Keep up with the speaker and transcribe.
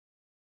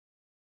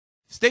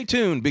Stay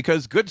tuned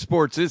because Good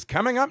Sports is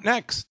coming up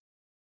next.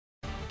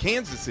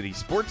 Kansas City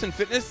Sports and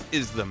Fitness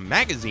is the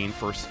magazine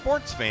for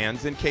sports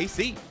fans in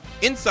KC.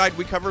 Inside,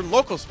 we cover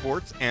local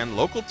sports and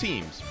local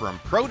teams, from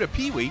pro to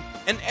peewee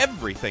and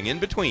everything in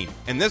between.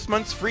 And this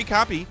month's free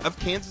copy of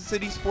Kansas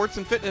City Sports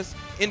and Fitness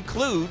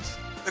includes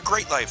the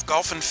Great Life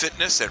Golf and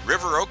Fitness at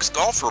River Oaks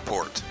Golf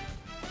Report.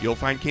 You'll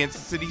find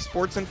Kansas City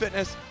Sports and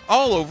Fitness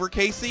all over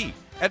KC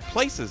at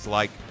places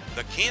like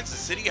the Kansas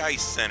City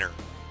Ice Center.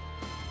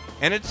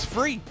 And it's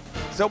free,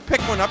 so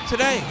pick one up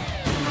today.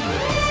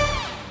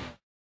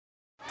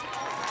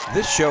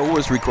 This show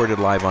was recorded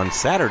live on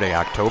Saturday,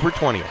 October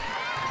 20th.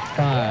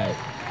 5,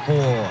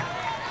 4,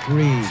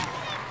 3,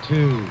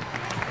 2,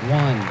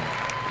 1,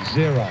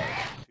 0.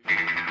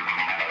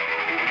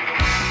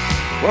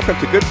 Welcome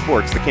to Good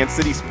Sports, the Kansas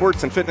City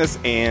Sports and Fitness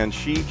and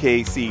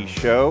SheKC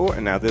show.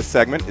 And now this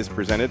segment is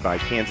presented by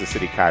Kansas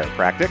City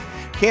Chiropractic.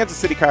 Kansas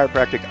City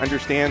Chiropractic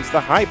understands the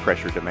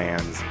high-pressure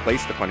demands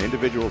placed upon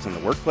individuals in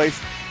the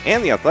workplace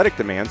and the athletic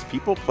demands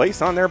people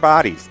place on their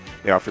bodies.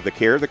 They offer the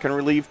care that can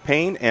relieve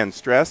pain and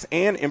stress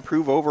and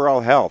improve overall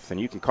health. And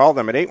you can call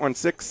them at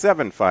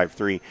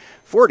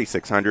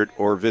 816-753-4600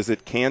 or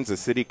visit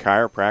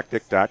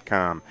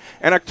kansascitychiropractic.com.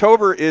 And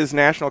October is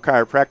National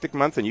Chiropractic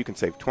Month, and you can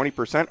save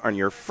 20% on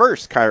your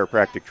first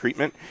chiropractic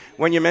treatment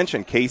when you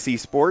mention KC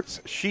Sports,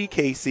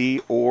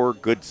 SheKC, or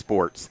Good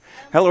Sports.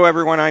 Hello,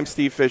 everyone. I'm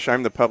Steve Fish.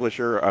 I'm the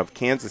publisher of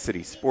Kansas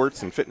City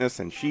Sports and Fitness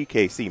and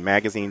SheKC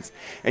magazines,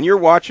 and you're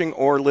watching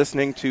or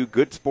listening to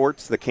Good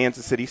Sports, the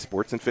Kansas City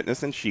Sports and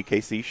Fitness and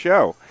SheKC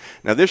show.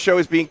 Now, this show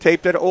is being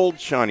taped at Old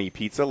Shawnee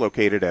Pizza,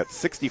 located at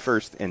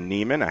 61st and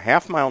Neiman, a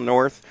half-mile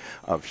north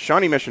of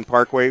Shawnee Mission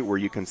Parkway, where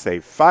you can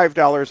save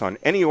 $5 on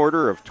any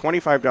order of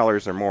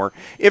 $25 or more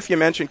if you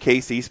mention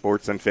KC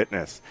Sports and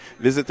Fitness.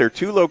 Visit their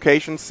two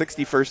locations,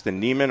 61st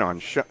and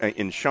Neiman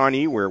in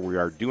Shawnee, where we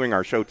are doing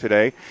our show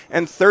today,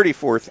 and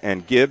 34th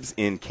and Gibbs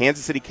in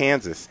Kansas City,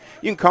 Kansas.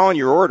 You can call in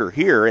your order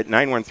here at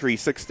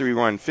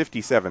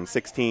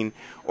 913-631-5716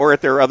 or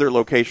at their other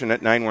location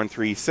at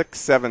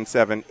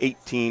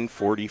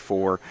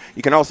 913-677-1844.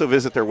 You can also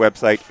visit their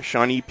website,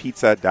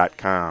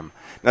 ShawneePizza.com.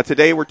 Now,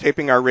 today we're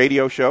taping our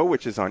radio show,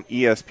 which is on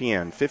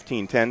ESPN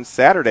 1510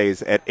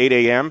 Saturdays at 8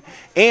 a.m.,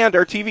 and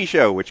our TV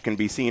show, which can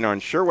be seen on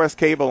Sure West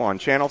Cable on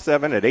Channel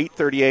 7 at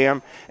 8:30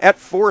 a.m., at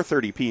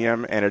 4:30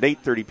 p.m., and at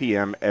 8:30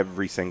 p.m.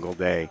 every single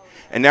day.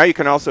 And now you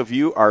can also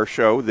view our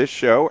show, this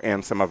show,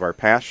 and some of our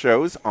past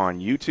shows on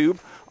YouTube.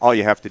 All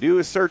you have to do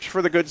is search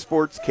for the Good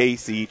Sports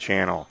KC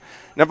channel.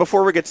 Now,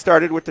 before we get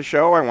started with the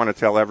show, I want to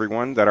tell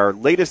everyone that our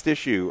latest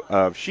issue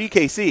of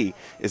SheKC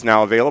is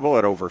now available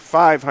at over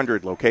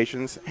 500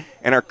 locations,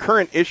 and our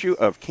current issue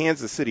of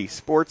Kansas City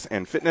Sports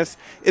and Fitness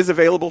is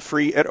available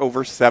free at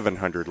over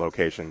 700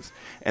 locations.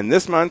 And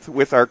this month,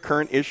 with our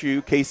current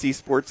issue, KC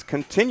Sports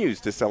continues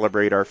to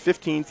celebrate our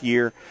 15th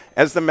year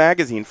as the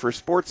magazine for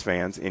sports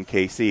fans in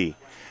KC.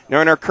 Now,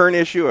 in our current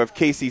issue of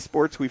KC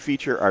Sports, we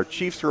feature our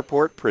Chiefs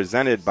report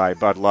presented by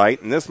Bud Light.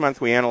 And this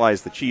month, we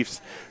analyze the Chiefs'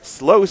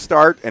 slow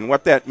start and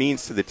what that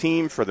means to the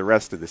team for the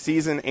rest of the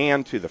season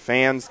and to the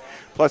fans.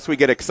 Plus, we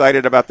get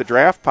excited about the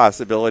draft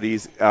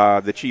possibilities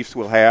the Chiefs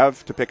will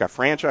have to pick a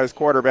franchise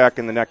quarterback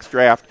in the next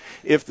draft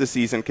if the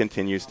season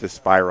continues to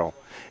spiral.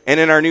 And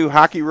in our new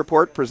hockey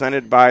report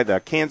presented by the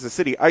Kansas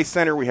City Ice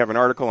Center, we have an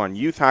article on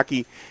youth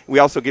hockey. We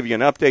also give you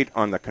an update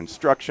on the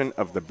construction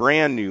of the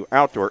brand new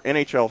outdoor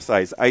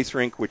NHL-size ice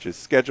rink, which is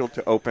scheduled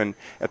to open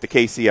at the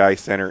KC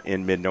Ice Center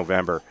in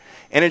mid-November.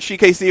 And in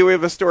SheKC, we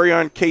have a story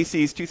on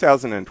KC's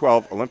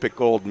 2012 Olympic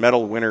gold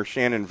medal winner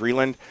Shannon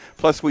Vreeland.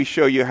 Plus, we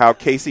show you how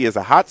KC is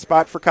a hot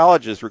spot for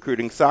colleges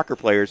recruiting soccer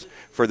players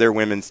for their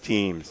women's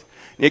teams.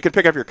 You can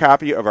pick up your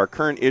copy of our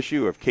current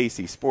issue of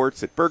KC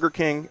Sports at Burger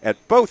King,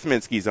 at both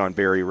Minsky's on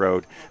Berry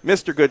Road,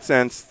 Mr. Good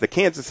Sense, the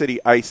Kansas City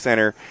Ice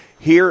Center,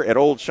 here at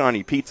Old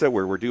Shawnee Pizza,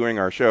 where we're doing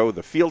our show,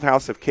 the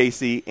Fieldhouse of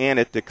KC, and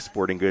at Dick's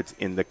Sporting Goods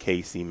in the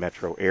KC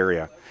metro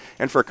area.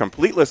 And for a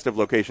complete list of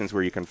locations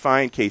where you can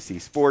find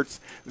KC Sports,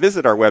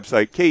 visit our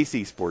website,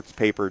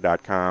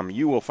 kcsportspaper.com.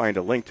 You will find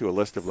a link to a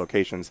list of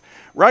locations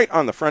right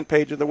on the front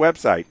page of the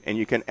website, and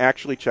you can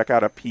actually check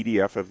out a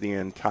PDF of the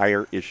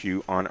entire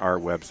issue on our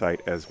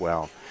website as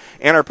well.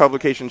 And our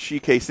publication,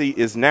 SheKC,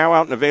 is now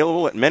out and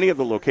available at many of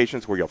the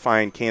locations where you'll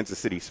find Kansas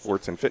City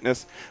Sports and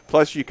Fitness.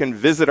 Plus, you can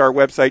visit our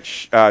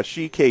website,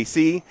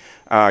 SheKC.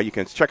 You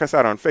can check us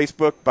out on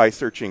Facebook by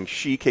searching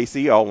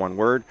SheKC, all one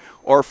word,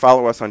 or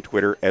follow us on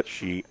Twitter at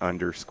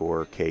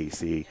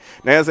 @she_KC.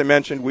 Now, as I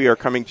mentioned, we are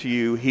coming to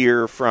you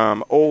here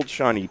from Old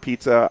Shawnee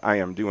Pizza. I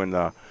am doing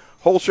the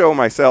whole show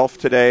myself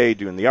today,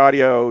 doing the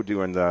audio,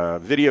 doing the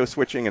video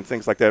switching and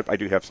things like that. I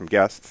do have some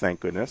guests,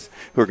 thank goodness,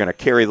 who are going to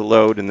carry the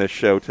load in this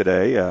show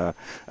today,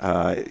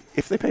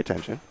 if they pay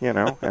attention, you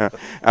know.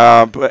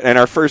 And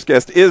our first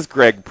guest is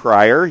Greg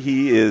Pryor.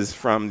 He is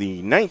from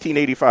the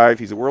 1985.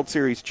 He's a World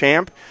Series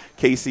champ.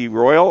 KC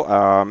Royal.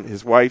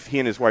 He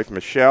and his wife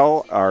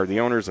Michelle are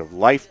the owners of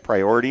Life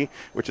Priority,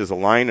 which is a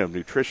line of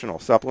nutritional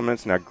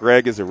supplements. Now,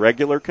 Greg is a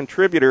regular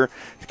contributor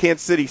to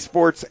Kansas City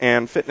Sports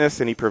and Fitness,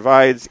 and he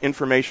provides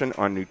information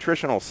information on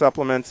nutritional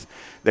supplements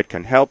that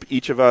can help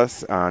each of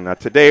us. Now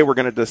today we're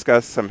going to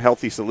discuss some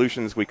healthy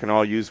solutions we can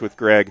all use with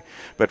Greg,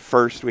 but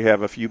first we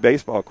have a few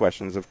baseball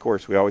questions. Of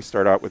course, we always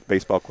start out with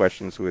baseball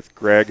questions with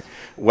Greg.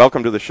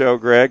 Welcome to the show,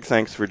 Greg.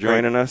 Thanks for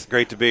joining us.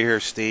 Great to be here,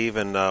 Steve,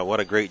 and what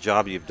a great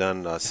job you've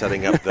done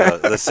setting up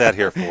the set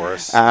here for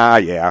us.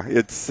 Yeah,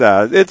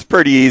 it's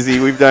pretty easy.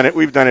 We've done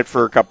it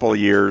for a couple of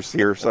years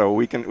here, so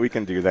we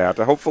can do that.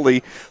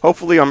 Hopefully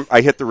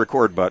I hit the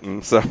record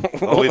button. So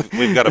well,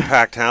 we've got a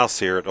packed house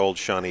here at Old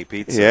Shawnee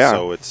Pizza, yeah.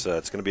 So it's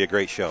going to be a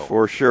great show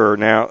for sure.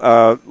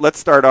 Now let's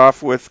start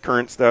off with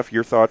current stuff.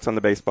 Your thoughts on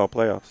the baseball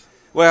playoffs?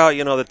 Well,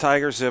 the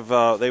Tigers have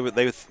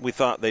we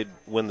thought they'd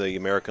win the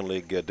American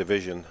League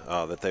division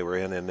that they were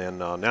in, and then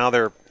now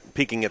they're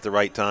peaking at the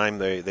right time.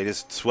 They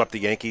just swept the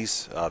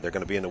Yankees. They're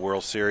going to be in the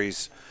World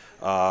Series,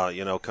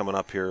 coming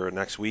up here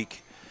next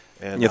week.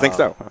 And you think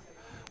so? Huh?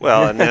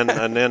 Well, and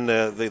then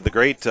the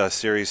great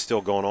series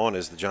still going on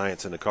is the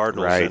Giants and the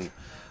Cardinals. Right. And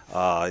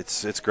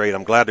it's great.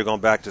 I'm glad they're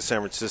going back to San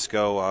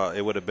Francisco.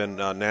 It would have been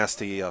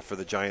nasty for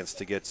the Giants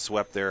to get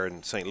swept there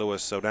in St.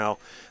 Louis. So now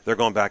they're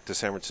going back to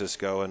San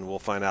Francisco, and we'll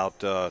find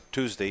out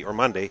Tuesday or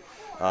Monday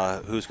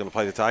who's going to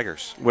play the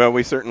Tigers. Well,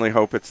 we certainly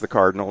hope it's the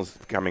Cardinals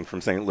coming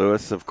from St.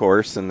 Louis, of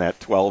course, and that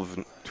 12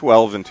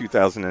 in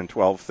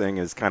 2012 thing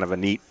is kind of a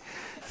neat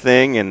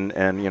thing, and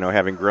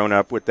having grown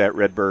up with that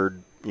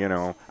Redbird.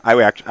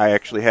 I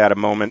actually had a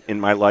moment in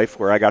my life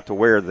where I got to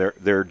wear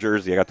their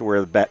jersey. I got to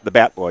wear the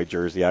Bat Boy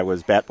jersey. I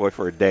was Bat Boy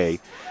for a day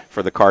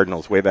for the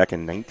Cardinals way back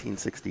in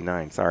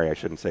 1969. Sorry, I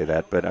shouldn't say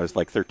that, but I was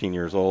like 13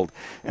 years old,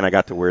 and I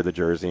got to wear the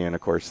jersey and,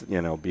 of course,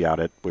 be out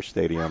at Busch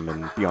Stadium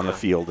and be on the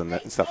field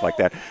and stuff like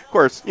that. Of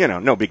course,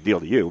 no big deal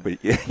to you. But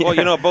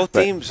well, both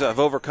teams have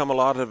overcome a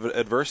lot of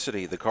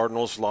adversity. The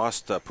Cardinals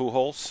lost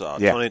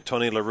Pujols,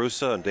 Tony La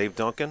Russa, and Dave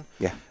Duncan.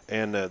 Yeah.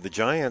 And the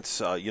Giants,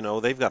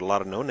 they've got a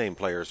lot of no-name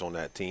players on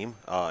that team,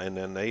 and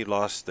then they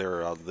lost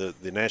their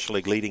the National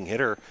League leading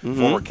hitter,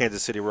 former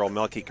Kansas City Royal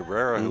Melky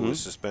Cabrera, who was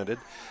suspended.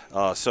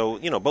 So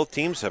both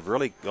teams have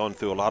really gone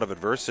through a lot of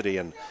adversity,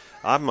 and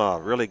I'm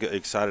really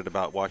excited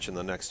about watching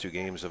the next two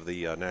games of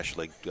the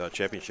National League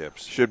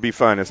Championships. Should be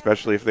fun,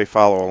 especially if they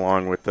follow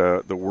along with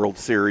the World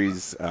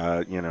Series,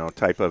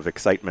 type of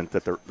excitement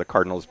that the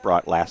Cardinals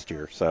brought last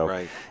year. So,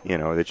 right.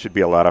 It should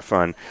be a lot of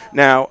fun.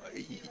 Now,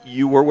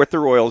 you were with the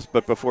Royals,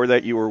 but before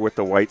that you were with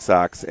the White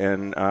Sox,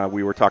 and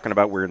we were talking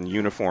about wearing the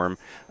uniform.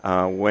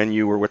 When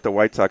you were with the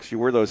White Sox, you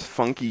wore those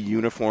funky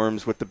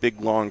uniforms with the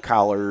big long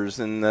collars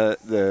and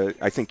the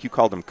I think you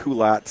called them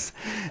culottes,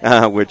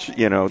 which,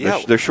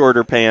 the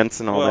shorter pants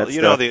and all that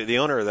stuff. The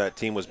owner of that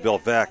team was Bill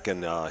Veeck,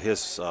 and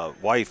his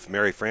wife,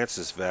 Mary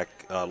Frances Veeck,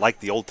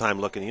 liked the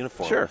old-time looking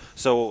uniform. Sure.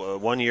 So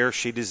one year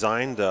she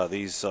designed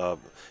these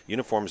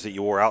uniforms that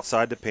you wore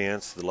outside the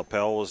pants. The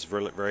lapel was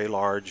very, very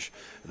large.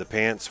 The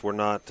pants were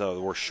not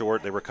were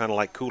short. They were kind of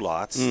like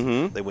culottes.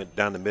 Mm-hmm. They went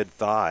down to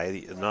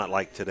mid-thigh, not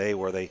like today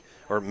where they –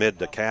 or mid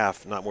to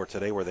calf, not more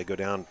today where they go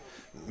down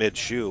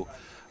mid-shoe.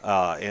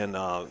 It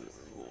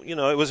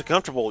was a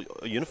comfortable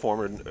uniform,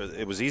 and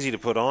it was easy to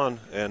put on,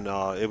 and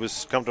it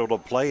was comfortable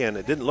to play in.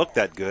 It didn't look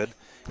that good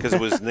because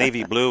it was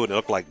navy blue and it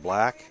looked like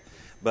black.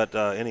 But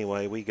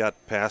anyway, we got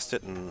past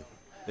it, and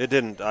it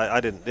didn't.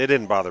 It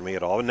didn't bother me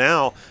at all. And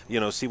now,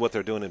 see what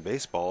they're doing in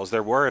baseball is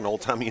they're wearing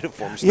old-time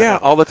uniforms. Yeah, now.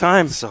 all the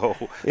time. So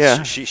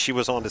yeah, she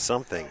was on to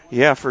something.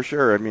 Yeah, for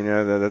sure. I mean,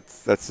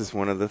 that's just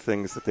one of the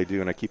things that they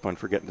do, and I keep on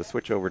forgetting to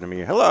switch over to me.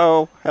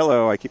 Hello.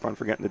 I keep on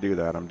forgetting to do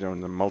that. I'm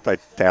doing the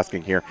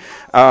multitasking here.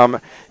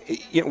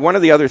 One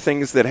of the other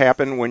things that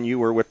happened when you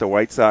were with the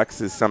White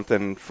Sox is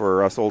something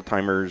for us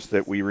old-timers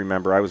that we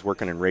remember. I was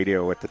working in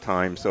radio at the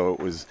time, so it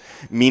was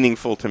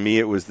meaningful to me.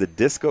 It was the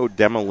Disco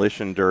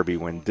Demolition Derby.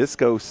 When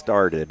disco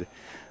started,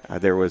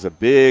 there was a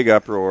big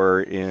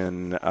uproar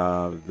in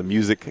the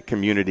music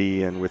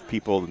community and with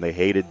people, and they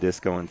hated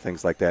disco and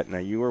things like that. Now,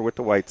 you were with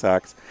the White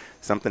Sox.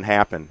 Something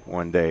happened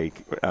one day.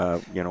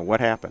 What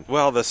happened?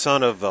 Well, the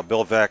son of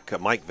Bill Veeck,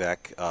 Mike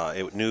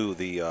Veeck, knew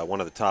one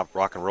of the top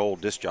rock and roll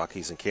disc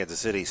jockeys in Kansas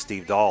City,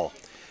 Steve Dahl,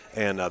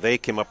 and they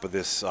came up with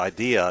this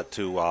idea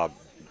to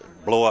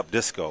blow up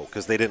disco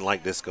because they didn't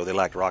like disco. They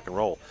liked rock and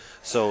roll.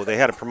 So they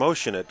had a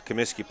promotion at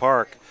Comiskey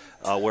Park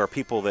where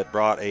people that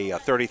brought a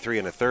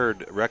 33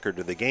 1/3 record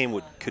to the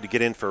game could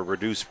get in for a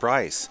reduced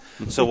price.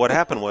 So what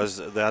happened was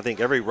that I think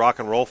every rock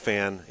and roll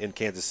fan in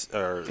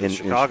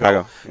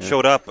Chicago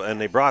showed up, and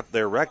they brought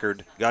their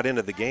record, got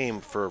into the game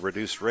for a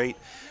reduced rate,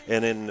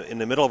 and in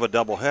the middle of a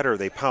doubleheader,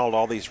 they piled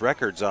all these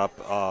records up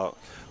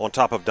on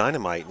top of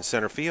dynamite in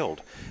center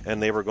field,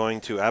 and they were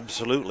going to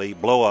absolutely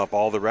blow up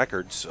all the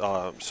records.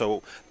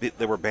 So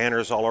there were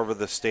banners all over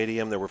the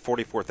stadium. There were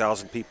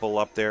 44,000 people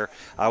up there.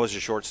 I was a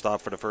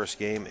shortstop for the first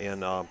game, and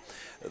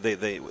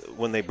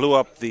when they blew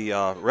up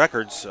the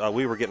records,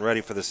 we were getting ready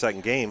for the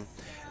second game,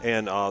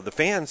 and the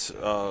fans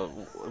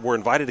were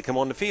invited to come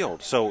on the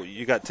field. So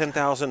you got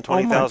 10,000, Oh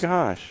my 20,000,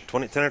 gosh.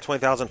 10 or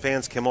 20,000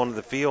 fans come onto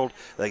the field.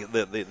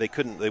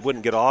 They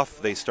wouldn't get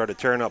off. They started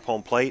tearing up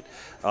home plate.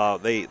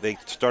 They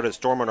started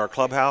storming our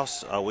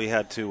clubhouse. We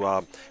had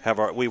to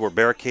we were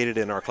barricaded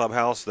in our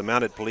clubhouse. The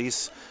mounted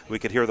police, we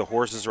could hear the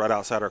horses right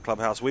outside our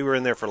clubhouse. We were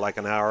in there for like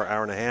an hour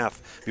and a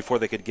half before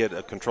they could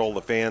get control of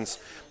the fans.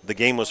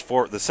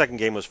 The second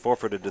game was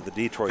forfeited to the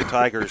Detroit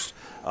Tigers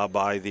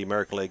by the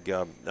American League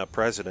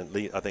president,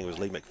 I think it was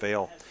Lee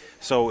McPhail.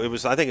 So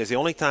I think it's the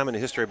only time in the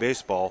history of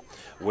baseball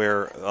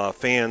where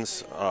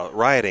fans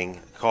rioting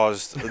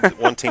caused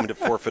one team to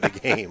forfeit a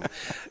game.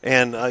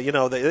 And,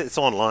 it's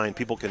online.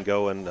 People can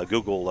go and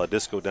Google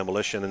disco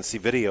demolition and see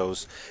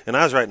videos. And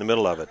I was right in the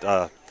middle of it.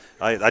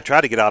 I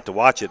tried to get out to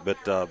watch it,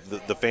 but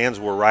the fans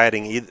were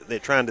rioting.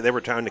 They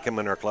were trying to come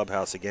in our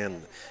clubhouse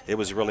again. It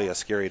was really a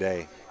scary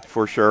day.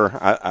 For sure,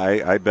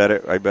 I bet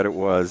it. I bet it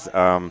was.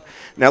 Now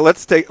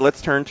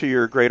let's turn to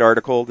your great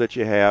article that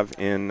you have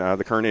in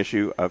the current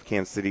issue of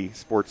Kansas City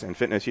Sports and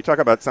Fitness. You talk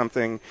about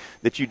something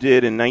that you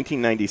did in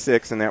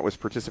 1996, and that was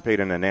participate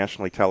in a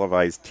nationally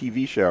televised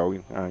TV show.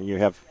 You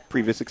have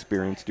previous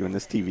experience doing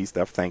this TV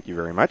stuff. Thank you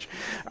very much.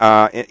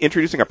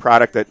 Introducing a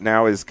product that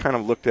now is kind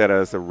of looked at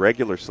as a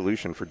regular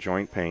solution for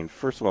joint pain.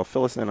 First of all,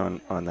 fill us in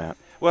on that.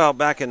 Well,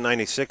 back in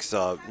 '96,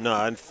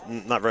 not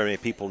very many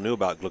people knew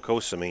about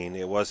glucosamine.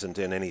 It wasn't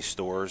in any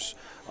stores.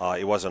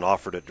 It wasn't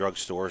offered at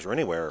drugstores or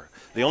anywhere.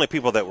 The only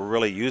people that were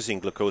really using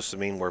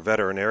glucosamine were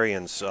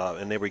veterinarians,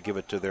 and they would give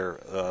it to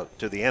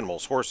the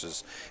animals,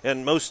 horses.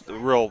 And most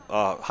real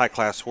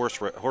high-class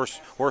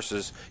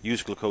horses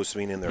use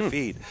glucosamine in their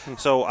feed.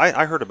 So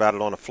I heard about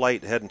it on a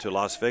flight heading to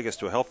Las Vegas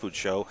to a health food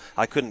show.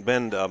 I couldn't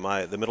bend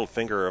the middle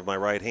finger of my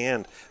right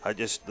hand.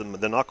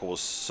 The knuckle was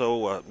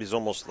so it was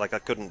almost like I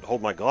couldn't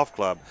hold my golf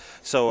club.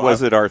 So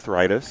was it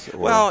arthritis? Or?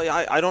 Well,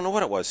 I don't know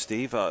what it was,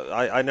 Steve.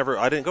 I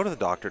didn't go to the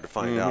doctor to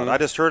find out. I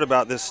just heard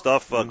about this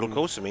stuff,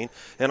 glucosamine,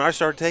 and I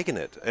started taking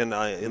it. And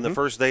in the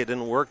first day it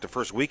didn't work. The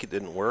first week it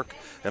didn't work,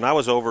 and I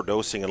was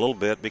overdosing a little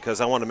bit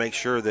because I wanted to make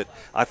sure that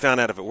I found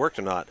out if it worked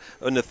or not.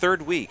 In the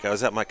third week, I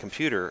was at my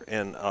computer,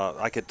 and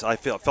I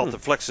felt the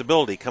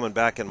flexibility coming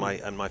back in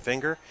my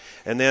finger.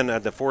 And then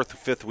at the fourth,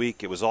 fifth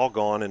week, it was all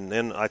gone. And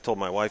then I told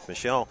my wife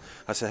Michelle,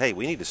 I said, "Hey,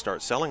 we need to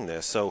start selling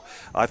this." So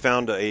I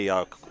found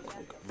a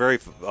very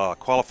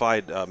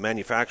qualified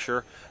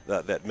manufacturer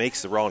that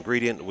makes the raw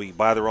ingredient. We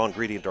buy the raw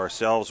ingredient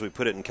ourselves. We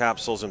put it in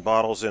capsules and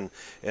bottles, and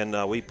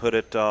we put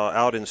it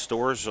out in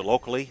stores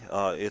locally.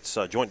 It's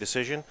Joint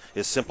Decision.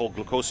 It's simple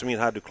glucosamine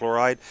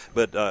hydrochloride,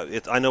 but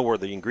I know where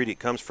the ingredient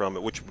comes from,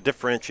 which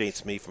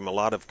differentiates me from a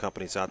lot of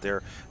companies out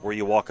there where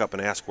you walk up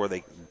and ask where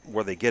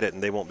they get it,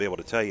 and they won't be able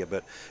to tell you.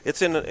 But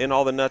it's in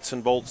all the nuts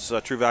and bolts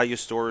True Value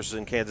stores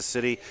in Kansas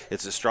City.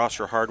 It's at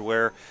Strasser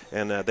Hardware,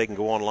 and they can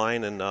go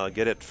online and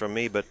get it from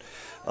me. But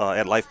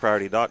at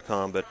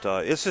lifepriority.com. But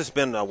this has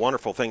been a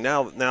wonderful thing.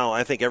 Now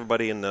I think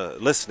everybody in the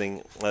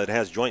listening that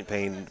has joint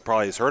pain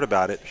probably has heard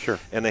about it. Sure.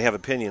 And they have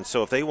opinions.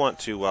 So if they want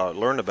to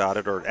learn about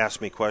it or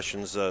ask me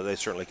questions, they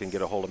certainly can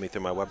get a hold of me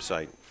through my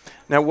website.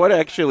 Now, what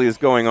actually is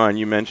going on?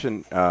 You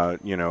mentioned,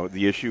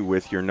 the issue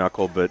with your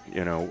knuckle, but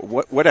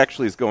what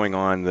actually is going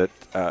on that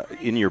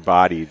in your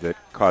body that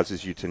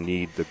causes you to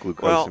need the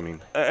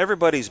glucosamine? Well,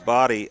 everybody's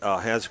body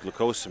has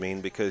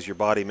glucosamine because your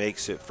body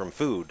makes it from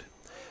food.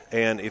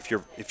 And if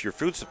your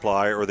food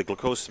supply or the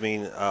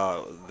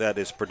glucosamine that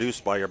is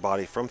produced by your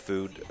body from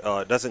food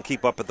doesn't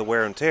keep up with the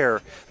wear and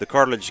tear, the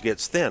cartilage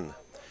gets thin,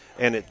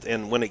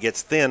 and when it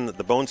gets thin,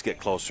 the bones get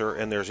closer,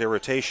 and there's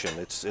irritation.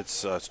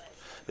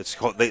 It's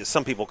called,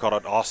 some people call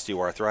it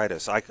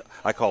osteoarthritis.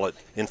 I call it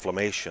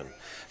inflammation.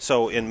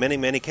 So in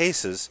many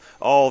cases,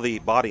 all the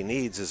body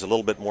needs is a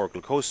little bit more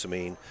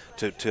glucosamine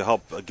to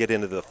help get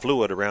into the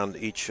fluid around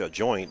each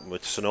joint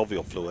with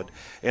synovial fluid.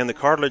 And the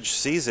cartilage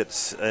sees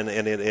it and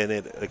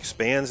it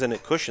expands and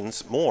it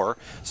cushions more,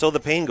 so the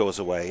pain goes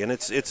away. And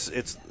it's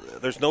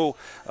there's no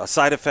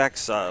side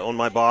effects on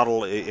my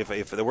bottle.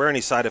 If there were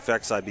any side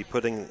effects, I'd be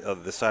putting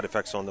the side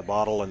effects on the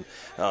bottle. And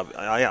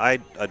I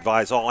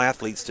advise all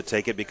athletes to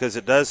take it because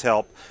it does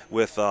help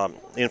with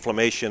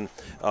inflammation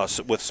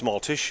with small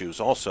tissues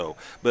also.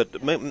 But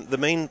the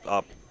main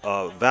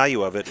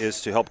value of it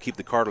is to help keep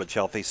the cartilage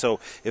healthy. So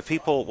if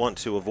people want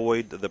to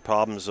avoid the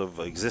problems of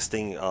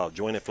existing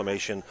joint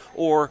inflammation,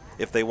 or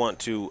if they want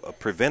to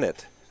prevent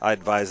it, I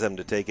advise them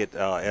to take it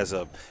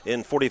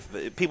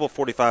people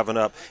 45 and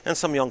up, and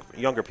some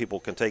younger people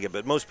can take it,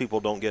 but most people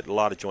don't get a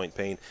lot of joint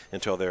pain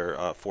until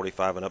they're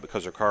 45 and up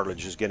because their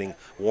cartilage is getting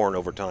worn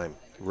over time.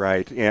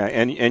 Right. Yeah.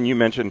 And you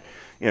mentioned,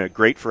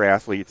 great for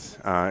athletes.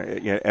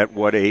 At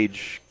what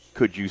age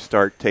could you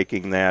start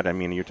taking that? I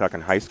mean, you're talking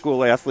high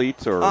school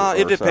athletes, or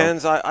it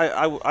depends. So?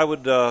 I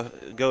would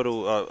go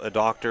to a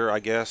doctor, I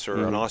guess,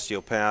 or an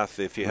osteopath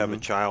if you have a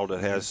child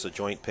that has a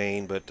joint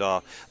pain. But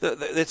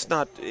it's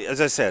not,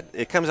 as I said,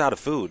 it comes out of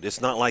food.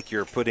 It's not like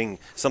you're putting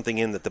something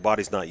in that the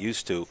body's not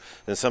used to.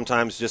 And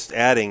sometimes just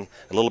adding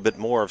a little bit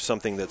more of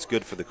something that's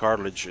good for the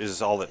cartilage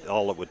is all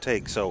it would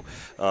take. So,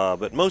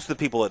 but most of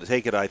the people that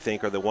take it, I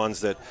think, are the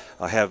ones that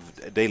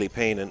have daily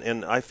pain.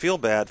 And I feel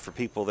bad for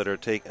people that are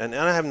taking, and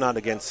I am not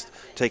against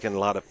taking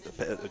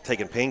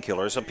taking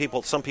painkillers.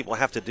 Some people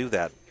have to do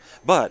that.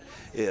 But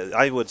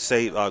I would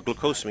say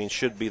glucosamine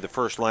should be the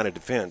first line of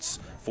defense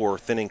for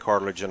thinning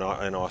cartilage and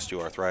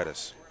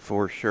osteoarthritis.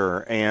 For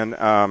sure. And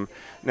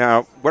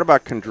now, what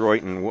about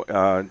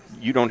chondroitin?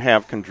 You don't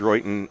have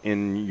chondroitin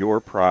in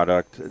your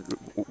product.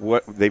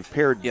 What they've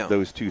paired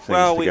those two things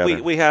together.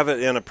 Well, we have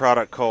it in a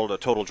product called a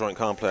Total Joint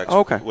Complex,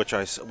 which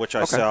I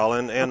sell,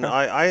 and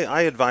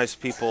I advise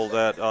people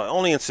that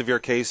only in severe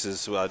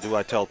cases do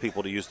I tell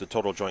people to use the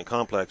Total Joint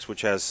Complex,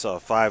 which has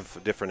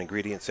 5 different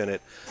ingredients in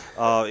it.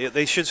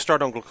 They should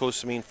start on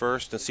glucosamine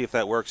first and see if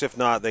that works. If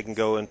not, they can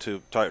go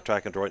into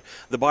trichondroitin.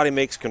 The body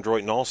makes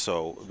chondroitin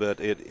also, but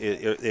it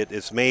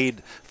is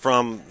made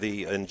from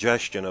the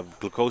ingestion of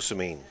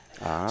glucosamine.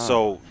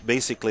 So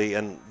basically,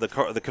 and the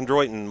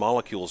chondroitin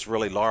molecule is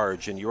really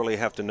large, and you really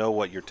have to know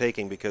what you're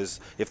taking, because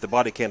if the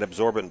body can't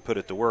absorb it and put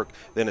it to work,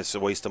 then it's a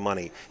waste of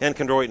money. And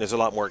chondroitin is a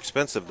lot more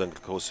expensive than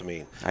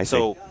glucosamine.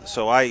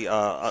 So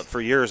I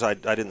for years I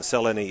didn't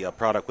sell any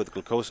product with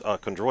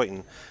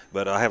chondroitin,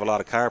 but I have a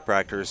lot of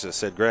chiropractors that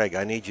said, Greg,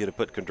 I need you to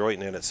put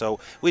chondroitin in it. So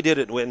we did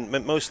it.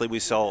 Mostly we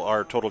sell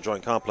our Total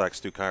Joint Complex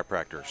through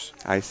chiropractors.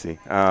 I see.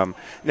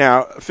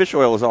 Now, fish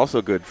oil is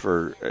also good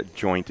for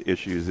joint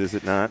issues, is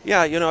it not?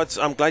 Yeah,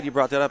 I'm glad you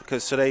brought that up,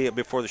 because today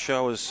before the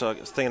show I was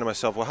thinking to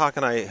myself, well, how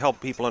can I help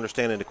people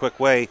understand in a quick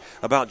way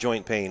about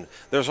joint pain?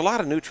 There's a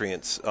lot of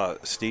nutrients,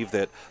 Steve,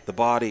 that the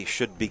body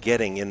should be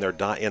getting in their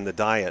in the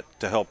diet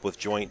to help with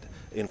joint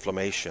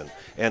inflammation.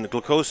 And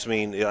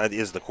glucosamine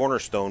is the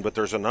cornerstone, but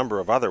there's a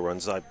number of other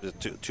ones,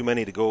 too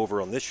many to go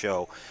over on this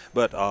show.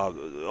 But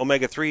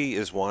omega-3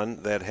 is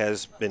one that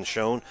has been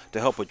shown to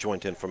help with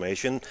joint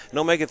inflammation. And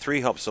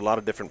omega-3 helps a lot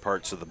of different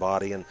parts of the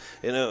body. And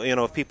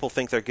if people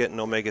think they're getting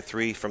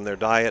omega-3 from their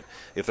diet,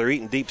 if they're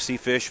eating deep sea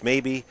fish,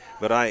 maybe.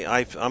 But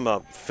I'm a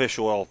fish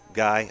oil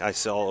guy. I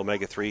sell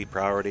omega-3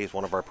 Priority as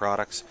one of our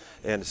products,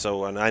 and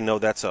I know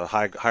that's a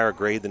higher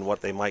grade than what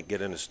they might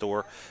get in a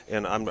store.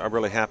 And I'm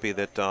really happy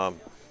that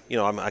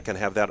I can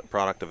have that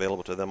product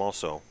available to them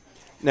also.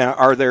 Now,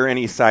 are there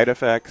any side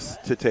effects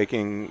to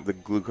taking the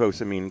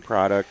glucosamine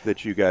product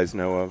that you guys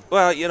know of?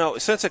 Well,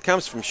 since it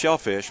comes from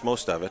shellfish,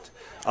 most of it,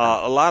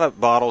 a lot of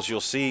bottles you'll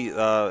see,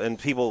 and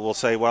people will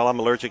say, well, I'm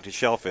allergic to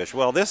shellfish.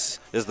 Well, this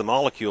is the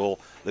molecule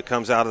that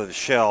comes out of the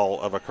shell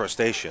of a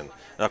crustacean.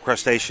 Now,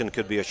 crustacean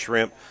could be a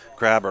shrimp,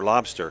 crab, or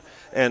lobster,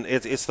 and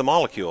it's the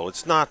molecule.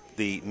 It's not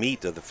the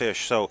meat of the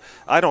fish. So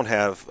I don't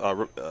have,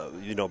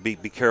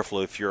 be careful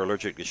if you're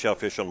allergic to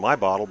shellfish on my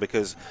bottle,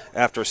 because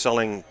after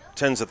selling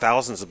tens of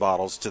thousands of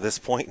bottles to this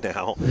point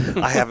now,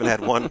 I haven't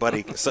had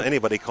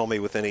anybody call me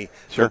with any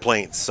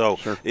complaints. So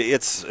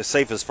it's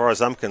safe as far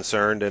as I'm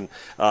concerned. And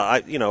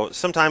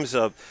sometimes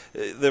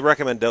the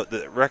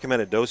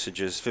recommended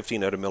dosage is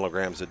 1,500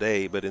 milligrams a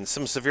day, but in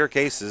some severe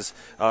cases,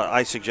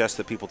 I suggest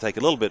that people take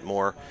a little bit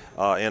more,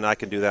 and I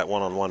can do that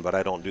one-on-one, but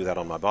I don't do that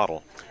on my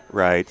bottle.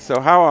 Right. So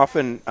how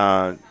often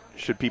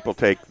should people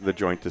take the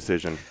Joint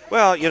Decision?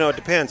 Well, it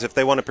depends. If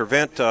they want to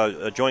prevent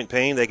a joint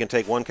pain, they can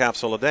take 1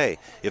 capsule a day.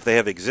 If they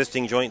have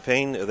existing joint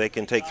pain, they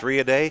can take 3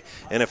 a day.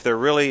 And if they're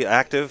really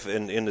active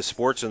in the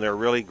sports and they're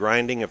really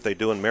grinding, if they're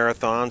doing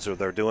marathons or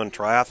they're doing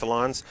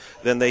triathlons,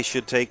 then they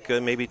should take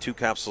maybe 2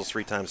 capsules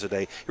 3 times a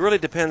day. It really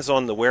depends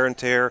on the wear and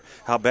tear,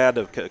 how bad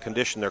of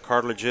condition their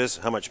cartilage is,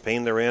 how much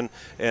pain they're in,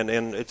 and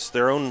it's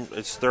their own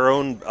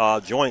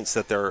joints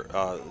that they're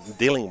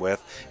dealing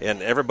with.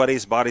 And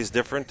everybody's body's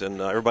different, and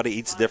everybody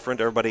eats different.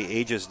 Everybody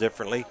ages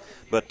differently,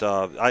 but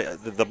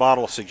the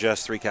bottle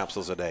suggests 3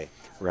 capsules a day.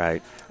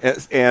 Right.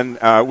 And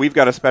we've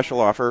got a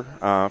special offer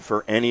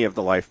for any of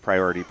the Life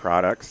Priority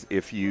products.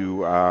 If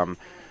you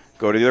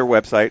go to their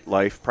website,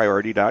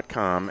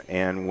 lifepriority.com,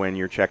 and when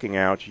you're checking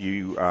out,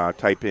 you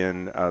type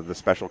in the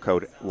special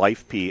code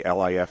LIFEP,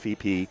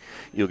 LIFEP.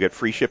 You'll get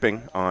free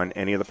shipping on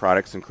any of the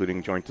products,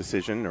 including Joint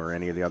Decision or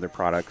any of the other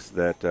products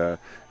that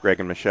Greg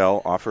and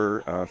Michelle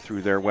offer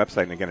through their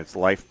website. And again, it's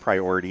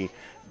lifepriority.com.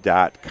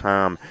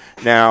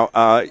 Now,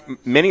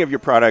 many of your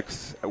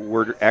products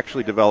were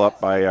actually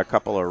developed by a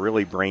couple of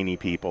really brainy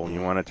people.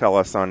 You want to tell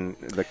us on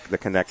the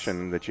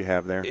connection that you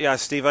have there? Yeah,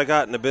 Steve, I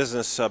got into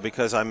business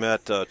because I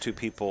met 2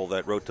 people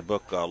that wrote the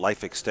book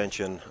Life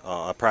Extension,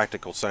 A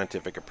Practical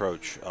Scientific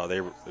Approach.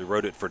 They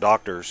wrote it for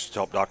doctors to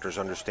help doctors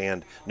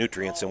understand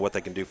nutrients and what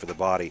they can do for the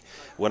body.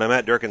 When I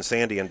met Dirk and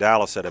Sandy in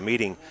Dallas at a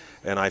meeting,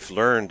 and I've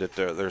learned that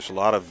there's a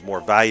lot of more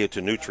value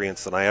to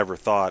nutrients than I ever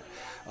thought,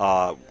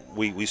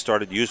 we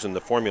started using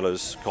the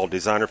formulas called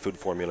designer food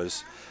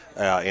formulas,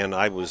 and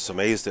I was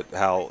amazed at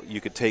how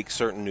you could take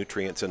certain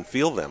nutrients and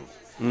feel them.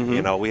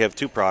 Mm-hmm. We have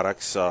two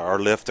products, our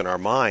Lift and our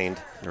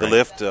Mind. The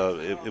Lift,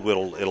 it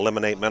will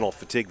eliminate mental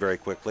fatigue very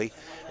quickly,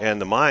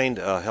 and the Mind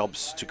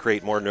helps to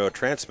create more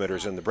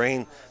neurotransmitters in the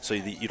brain so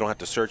that you don't have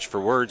to search for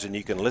words and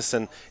you can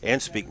listen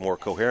and speak more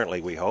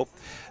coherently, we hope.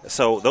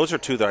 So those are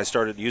two that I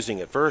started using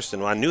at first,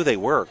 and I knew they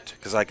worked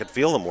because I could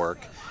feel them work.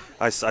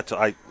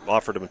 I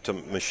offered them to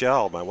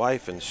Michelle, my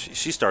wife, and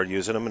she started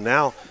using them. And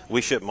now we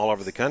ship them all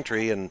over the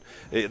country. And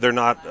they're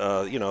not,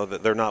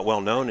 they're not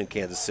well known in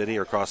Kansas City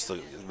or across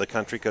the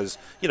country because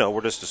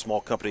we're just a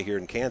small company here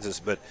in Kansas.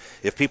 But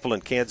if people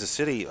in Kansas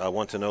City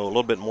want to know a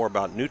little bit more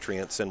about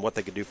nutrients and what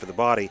they can do for the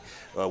body,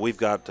 we've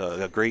got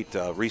a great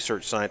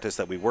research scientist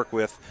that we work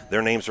with.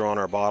 Their names are on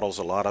our bottles,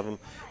 a lot of them.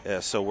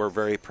 So we're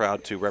very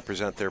proud to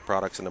represent their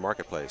products in the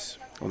marketplace.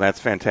 Well, that's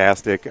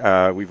fantastic.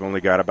 We've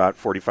only got about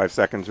 45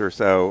 seconds or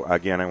so.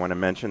 Again, I want to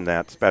mention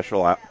that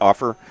special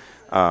offer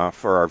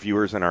for our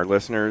viewers and our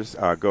listeners.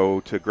 Go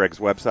to Greg's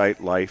website,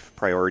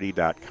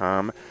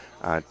 lifepriority.com.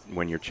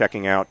 When you're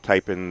checking out,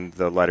 type in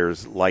the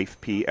letters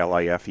LIFE,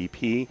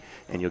 P-L-I-F-E-P,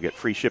 and you'll get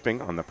free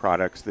shipping on the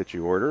products that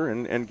you order.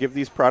 And give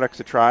these products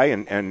a try.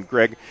 And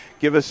Greg,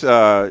 give us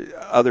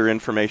other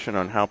information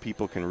on how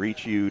people can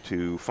reach you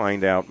to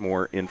find out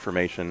more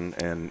information.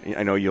 And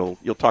I know you'll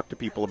talk to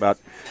people about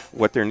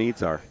what their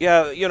needs are.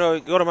 Yeah,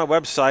 go to my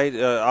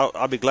website.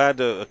 I'll be glad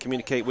to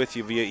communicate with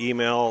you via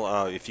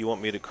email. If you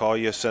want me to call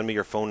you, send me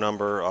your phone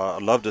number.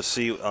 I'd love to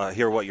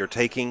hear what you're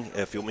taking.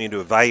 If you want me to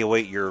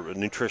evaluate your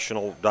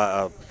nutritional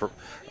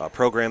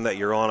program that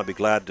you're on, I'd be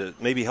glad to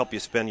maybe help you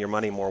spend your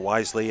money more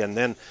wisely, and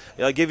then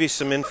I'll give you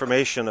some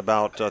information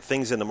about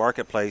things in the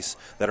marketplace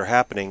that are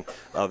happening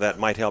that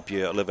might help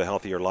you live a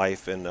healthier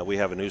life. And we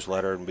have a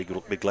newsletter, and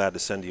we'd be glad to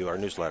send you our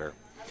newsletter.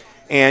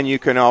 And you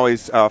can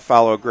always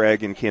follow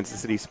Greg in Kansas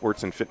City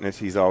Sports and Fitness.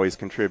 He's always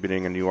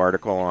contributing a new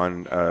article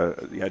on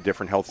a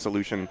different health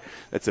solution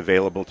that's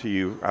available to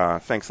you.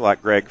 Thanks a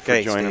lot, Greg,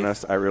 for joining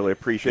us. I really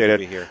appreciate it.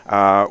 Good to be here.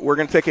 We're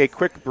going to take a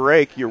quick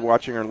break. You're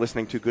watching or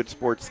listening to Good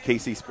Sports,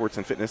 KC Sports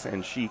and Fitness,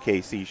 and She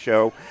KC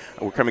Show.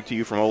 We're coming to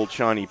you from Old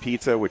Shawnee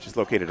Pizza, which is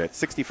located at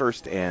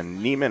 61st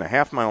and Neiman, a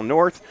half mile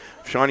north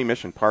of Shawnee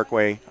Mission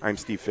Parkway. I'm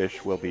Steve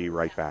Fish. We'll be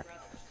right back.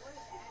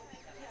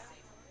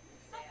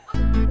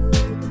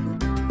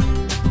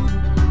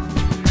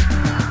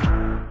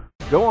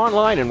 Go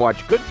online and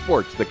watch Good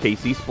Sports, the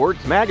KC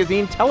Sports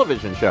Magazine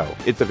television show.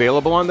 It's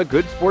available on the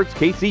Good Sports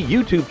KC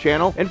YouTube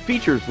channel and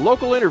features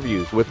local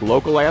interviews with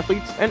local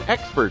athletes and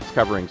experts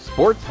covering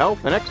sports,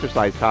 health, and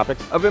exercise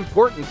topics of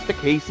importance to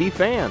KC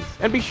fans.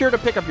 And be sure to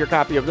pick up your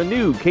copy of the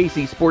new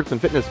KC Sports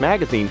and Fitness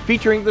Magazine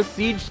featuring the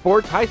Siege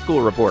Sports High School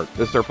Report,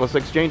 the Surplus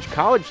Exchange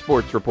College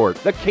Sports Report,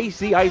 the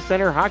KC Ice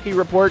Center Hockey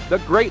Report, the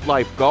Great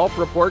Life Golf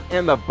Report,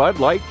 and the Bud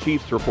Light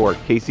Chiefs Report.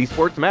 KC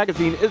Sports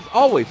Magazine is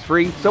always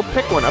free, so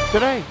pick one up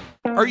today.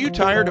 Are you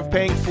tired of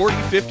paying $40,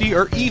 $50,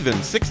 or even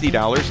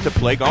 $60 to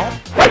play golf?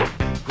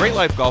 Great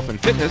Life Golf and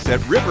Fitness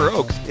at River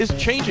Oaks is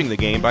changing the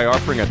game by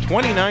offering a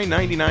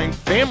 $29.99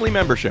 family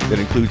membership that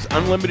includes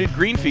unlimited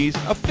green fees,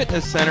 a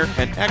fitness center,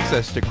 and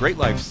access to Great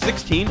Life's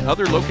 16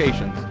 other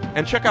locations.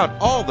 And check out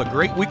all the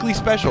great weekly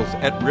specials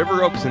at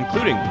River Oaks,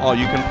 including All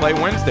You Can Play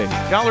Wednesdays,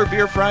 Dollar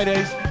Beer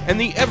Fridays, and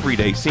the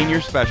Everyday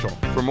Senior Special.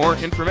 For more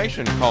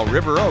information, call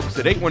River Oaks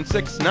at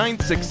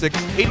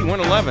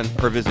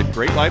 816-966-8111 or visit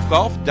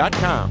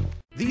GreatLifeGolf.com.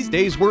 These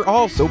days, we're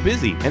all so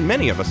busy, and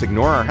many of us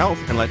ignore our health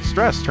and let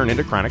stress turn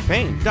into chronic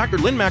pain. Dr.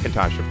 Lynn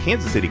McIntosh of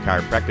Kansas City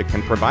Chiropractic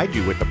can provide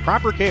you with the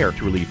proper care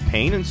to relieve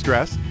pain and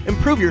stress,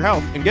 improve your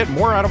health, and get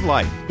more out of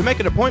life. To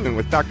make an appointment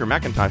with Dr.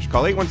 McIntosh,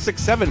 call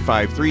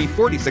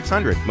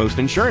 816-753-4600. Most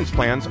insurance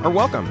plans are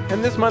welcome.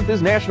 And this month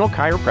is National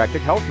Chiropractic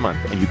Health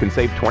Month, and you can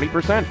save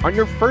 20% on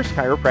your first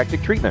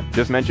chiropractic treatment.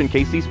 Just mention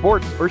KC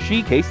Sports or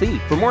She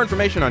KC. For more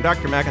information on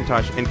Dr.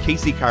 McIntosh and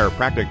KC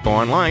Chiropractic, go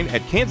online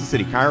at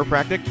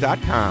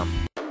kansascitychiropractic.com.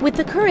 With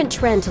the current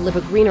trend to live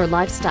a greener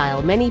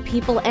lifestyle, many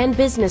people and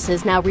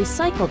businesses now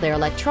recycle their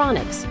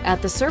electronics.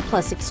 At the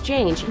Surplus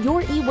Exchange,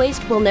 your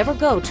e-waste will never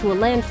go to a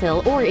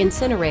landfill or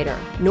incinerator,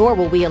 nor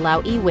will we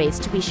allow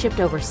e-waste to be shipped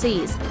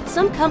overseas.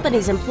 Some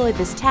companies employ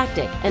this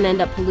tactic and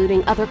end up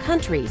polluting other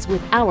countries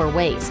with our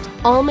waste.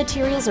 All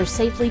materials are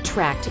safely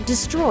tracked,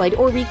 destroyed,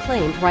 or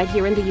reclaimed right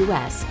here in the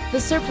U.S. The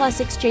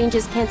Surplus Exchange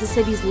is Kansas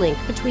City's link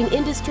between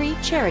industry,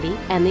 charity,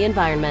 and the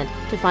environment.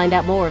 To find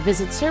out more,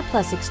 visit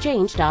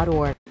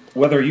surplusexchange.org.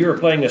 Whether you are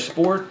playing a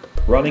sport,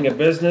 running a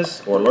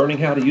business, or learning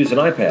how to use an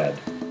iPad,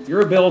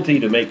 your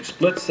ability to make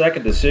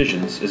split-second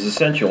decisions is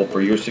essential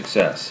for your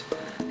success.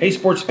 Hey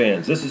sports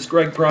fans, this is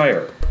Greg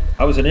Pryor.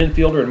 I was an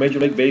infielder in Major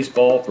League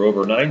Baseball for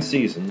over 9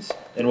 seasons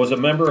and was a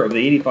member of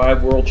the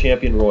 '85 World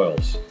Champion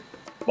Royals.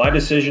 My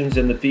decisions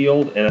in the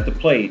field and at the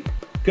plate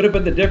could have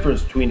been the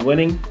difference between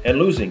winning and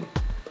losing.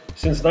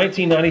 Since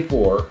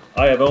 1994,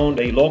 I have owned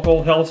a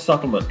local health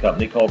supplement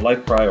company called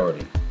Life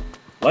Priority.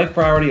 Life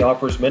Priority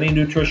offers many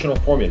nutritional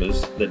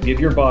formulas that give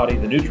your body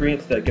the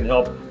nutrients that can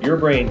help your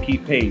brain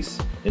keep pace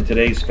in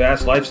today's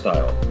fast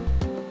lifestyle.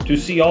 To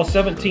see all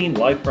 17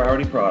 Life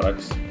Priority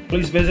products,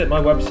 please visit my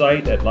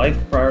website at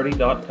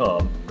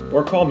lifepriority.com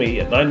or call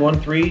me at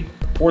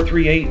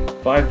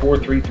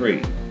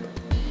 913-438-5433.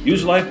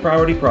 Use Life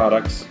Priority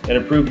products and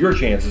improve your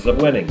chances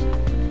of winning.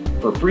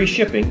 For free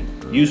shipping,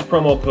 use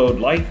promo code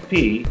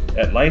LIFEP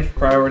at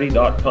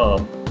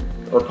lifepriority.com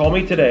or call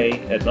me today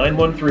at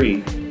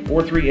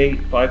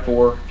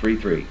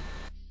 913-438-5433.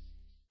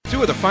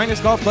 Two of the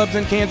finest golf clubs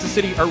in Kansas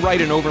City are right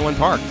in Overland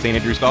Park. St.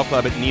 Andrews Golf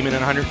Club at Neiman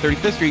and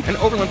 135th Street and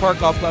Overland Park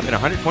Golf Club at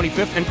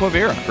 125th and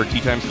Quivira. For tee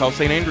times, call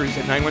St. Andrews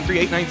at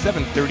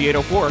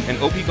 913-897-3804 and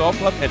OP Golf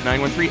Club at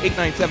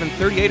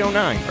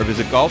 913-897-3809 or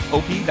visit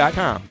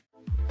golfop.com.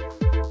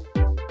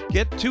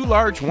 Get 2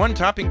 large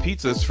one-topping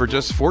pizzas for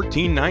just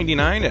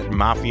 $14.99 at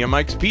Mafia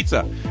Mike's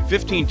Pizza,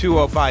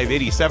 15205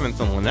 87th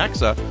in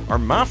Lenexa, or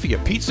Mafia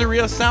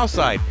Pizzeria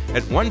Southside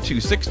at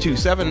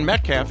 12627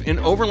 Metcalf in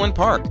Overland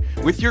Park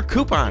with your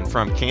coupon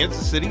from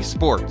Kansas City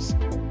Sports.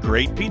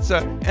 Great pizza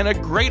and a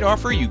great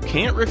offer you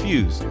can't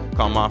refuse.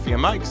 Call Mafia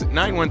Mike's at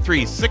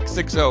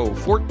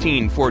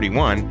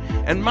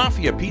 913-660-1441 and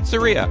Mafia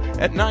Pizzeria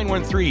at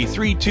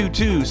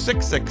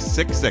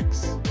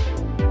 913-322-6666.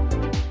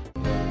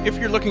 If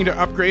you're looking to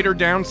upgrade or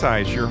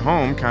downsize your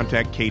home,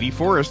 contact Katie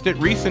Forrest at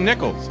Reese &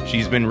 Nichols.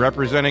 She's been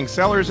representing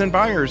sellers and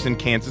buyers in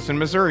Kansas and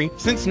Missouri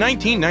since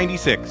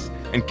 1996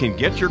 and can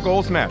get your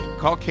goals met.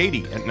 Call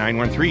Katie at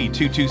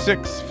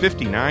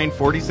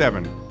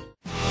 913-226-5947.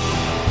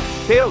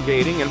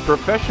 Tailgating and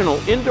professional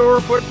indoor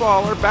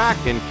football are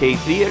back in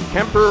KC at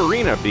Kemper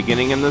Arena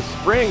beginning in the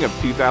spring of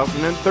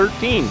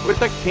 2013 with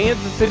the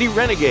Kansas City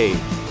Renegades.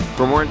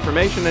 For more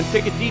information and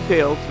ticket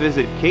details,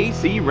 visit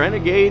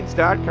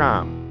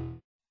kcrenegades.com.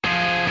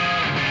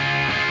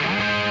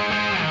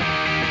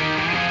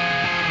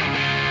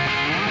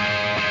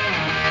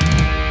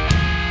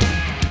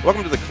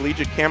 Welcome to the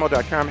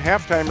CollegiateCamo.com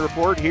halftime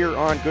report here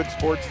on Good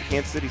Sports, the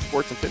Kansas City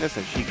Sports and Fitness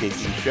and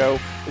SheKC show,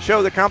 the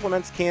show that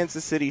complements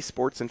Kansas City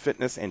Sports and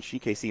Fitness and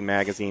SheKC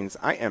magazines.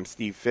 I am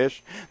Steve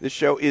Fish. This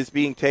show is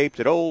being taped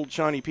at Old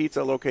Shawnee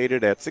Pizza,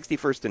 located at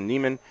 61st and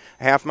Neiman,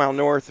 a half-mile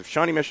north of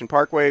Shawnee Mission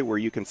Parkway, where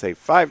you can save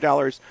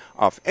 $5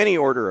 off any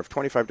order of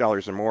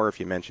 $25 or more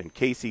if you mention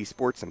KC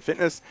Sports and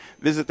Fitness.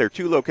 Visit their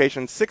 2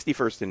 locations,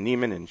 61st and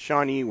Neiman in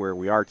Shawnee, where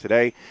we are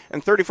today,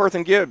 and 34th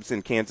and Gibbs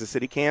in Kansas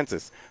City,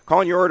 Kansas.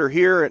 Call your order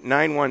here at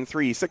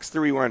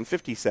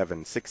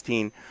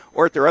 913-631-5716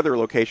 or at their other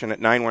location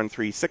at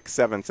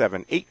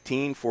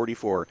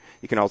 913-677-1844.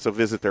 You can also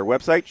visit their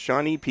website,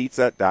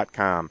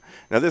 ShawneePizza.com.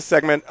 Now, this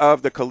segment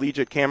of the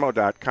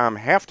CollegiateCamo.com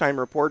halftime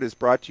report is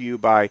brought to you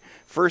by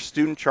First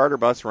Student Charter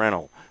Bus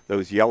Rental.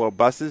 Those yellow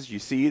buses you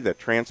see that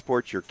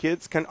transport your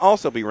kids can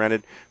also be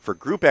rented for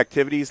group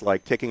activities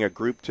like taking a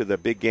group to the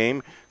big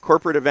game,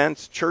 corporate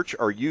events, church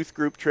or youth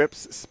group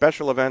trips,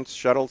 special events,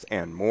 shuttles,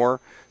 and more.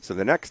 So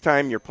the next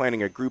time you're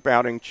planning a group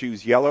outing,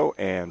 choose yellow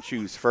and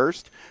choose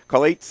First.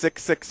 Call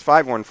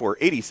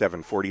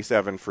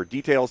 866-514-8747 for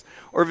details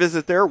or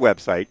visit their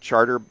website,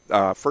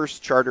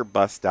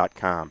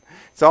 firstcharterbus.com.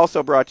 It's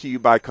also brought to you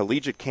by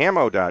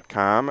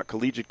CollegiateCamo.com.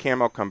 Collegiate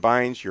Camo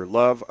combines your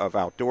love of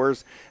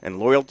outdoors and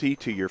loyalty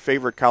to your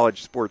favorite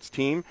college sports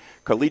team.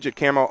 Collegiate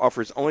Camo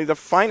offers only the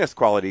finest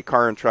quality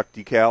car and truck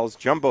decals,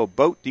 jumbo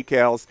boat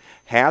decals,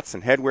 hats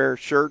and headwear,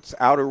 shirts,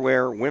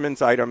 outerwear,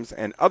 women's items,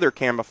 and other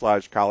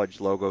camouflage college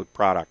logo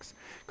products.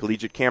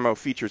 Collegiate Camo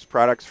features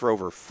products for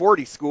over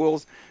 40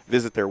 schools.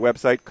 Visit their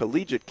website,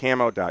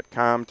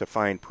 collegiatecamo.com, to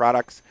find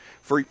products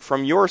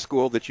from your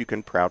school that you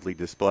can proudly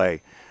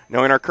display.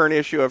 Now, in our current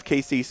issue of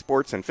KC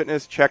Sports and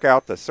Fitness, check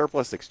out the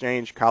Surplus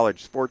Exchange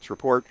College Sports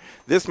Report.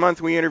 This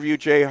month, we interview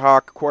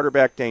Jayhawk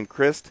quarterback Dane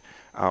Christ,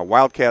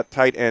 Wildcat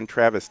tight end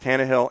Travis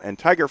Tannehill, and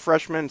Tiger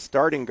freshman,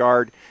 starting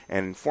guard,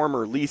 and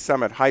former Lee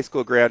Summit High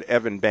School grad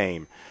Evan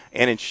Boehm.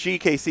 And in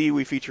SheKC,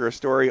 we feature a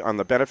story on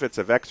the benefits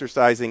of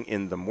exercising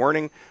in the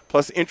morning,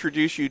 plus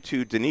introduce you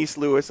to Denise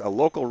Lewis, a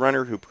local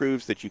runner who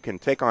proves that you can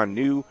take on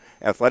new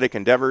athletic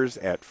endeavors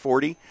at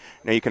 40.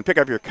 Now, you can pick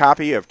up your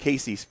copy of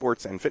KC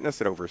Sports and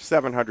Fitness at over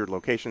 700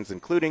 locations,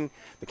 including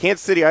the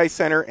Kansas City Ice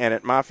Center and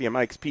at Mafia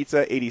Mike's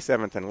Pizza,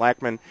 87th and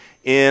Lackman,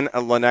 in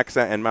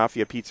Lenexa, and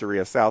Mafia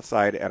Pizzeria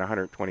Southside at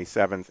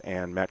 127th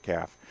and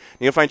Metcalf.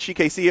 You'll find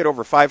SheKC at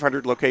over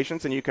 500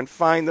 locations, and you can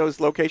find those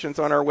locations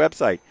on our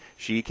website,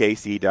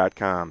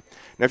 SheKC.com.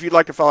 Now, if you'd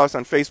like to follow us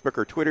on Facebook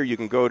or Twitter, you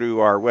can go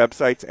to our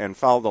websites and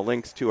follow the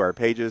links to our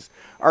pages.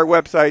 Our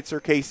websites are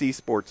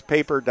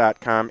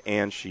kcsportspaper.com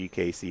and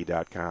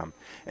SheKC.com.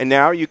 And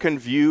now you can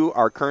view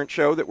our current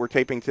show that we're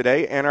taping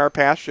today and our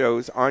past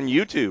shows on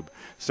YouTube.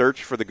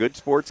 Search for the Good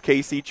Sports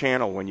KC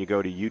channel when you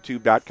go to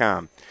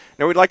youtube.com.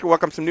 Now, we'd like to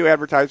welcome some new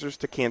advertisers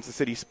to Kansas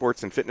City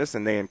Sports and Fitness,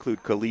 and they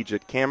include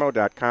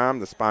CollegiateCamo.com,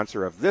 the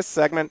sponsor of this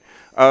segment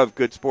of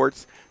Good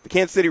Sports. The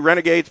Kansas City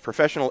Renegades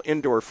professional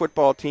indoor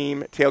football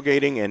team,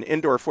 tailgating and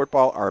indoor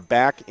football are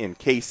back in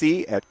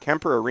KC at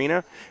Kemper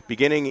Arena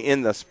beginning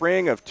in the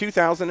spring of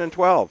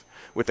 2012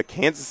 with the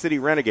Kansas City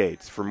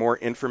Renegades. For more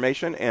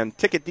information and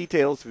ticket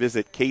details,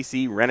 visit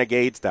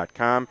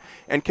kcrenegades.com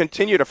and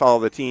continue to follow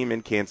the team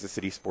in Kansas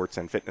City Sports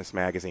and Fitness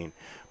magazine.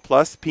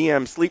 Plus,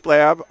 PM Sleep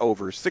Lab,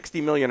 over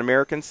 60 million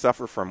Americans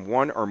suffer from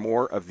one or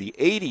more of the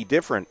 80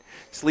 different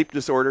sleep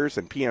disorders,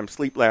 and PM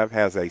Sleep Lab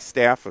has a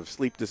staff of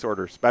sleep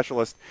disorder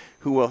specialists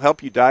who will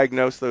help you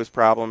diagnose those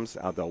problems.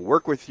 They'll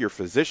work with your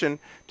physician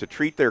to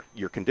treat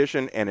your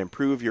condition and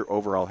improve your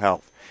overall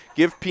health.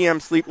 Give PM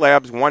Sleep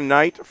Labs one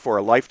night for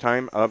a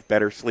lifetime of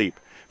better sleep.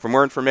 For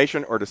more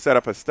information or to set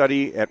up a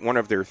study at one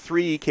of their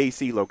 3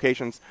 KC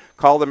locations,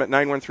 call them at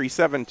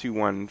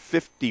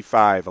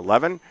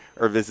 913-721-5511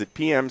 or visit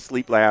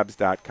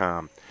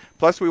pmsleeplabs.com.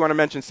 Plus, we want to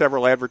mention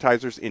several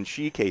advertisers in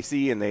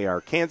KC, and they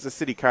are Kansas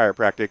City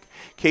Chiropractic,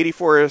 Katie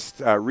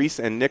Forrest, Reese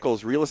and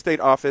Nichols Real Estate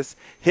Office,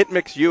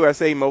 Hitmix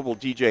USA Mobile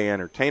DJ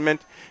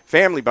Entertainment,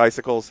 Family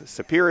Bicycles,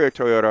 Superior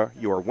Toyota,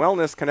 Your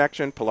Wellness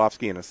Connection,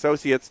 Pulofsky and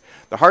Associates,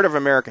 the Heart of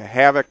America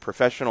Havoc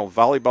Professional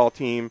Volleyball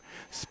Team,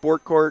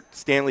 Sport Court,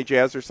 Stanley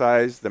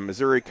Jazzercise, the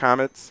Missouri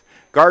Comets,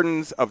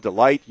 Gardens of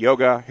Delight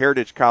Yoga,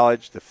 Heritage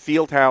College, the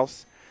Field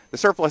House, the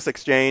Surplus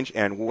Exchange,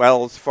 and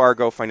Wells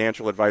Fargo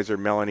Financial Advisor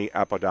Melanie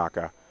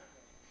Apodaca.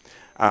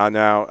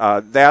 Now,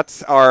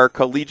 that's our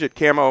Collegiate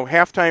Camo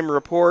halftime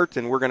report,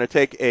 and we're going to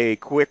take a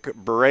quick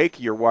break.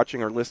 You're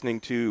watching or listening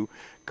to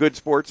Good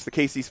Sports, the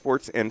KC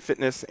Sports and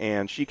Fitness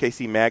and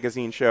KC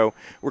Magazine show.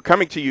 We're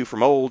coming to you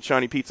from Old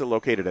Shawnee Pizza,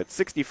 located at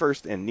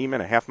 61st and Neiman,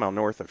 a half mile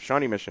north of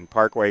Shawnee Mission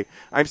Parkway.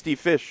 I'm Steve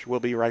Fish. We'll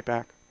be right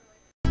back.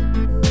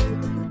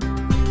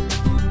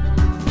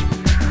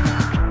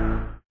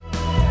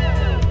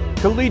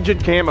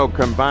 Collegiate Camo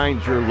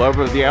combines your love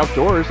of the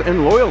outdoors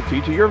and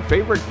loyalty to your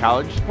favorite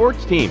college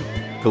sports team.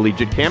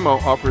 Collegiate Camo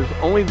offers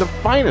only the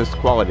finest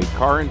quality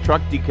car and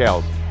truck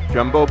decals,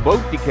 jumbo boat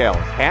decals,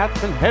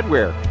 hats and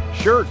headwear,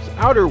 shirts,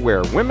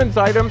 outerwear, women's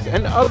items,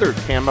 and other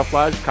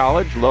camouflage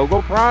college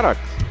logo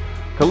products.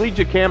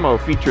 Collegiate Camo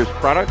features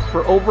products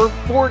for over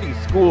 40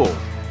 schools.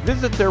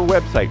 Visit their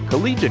website,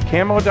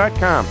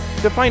 collegiatecamo.com,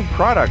 to find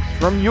products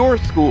from your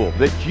school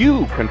that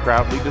you can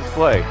proudly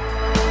display.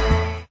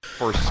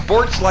 For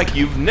sports like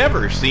you've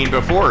never seen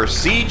before,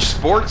 Siege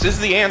Sports is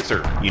the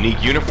answer.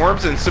 Unique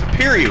uniforms and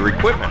superior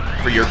equipment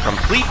for your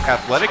complete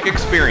athletic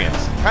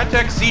experience.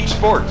 Contact Siege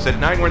Sports at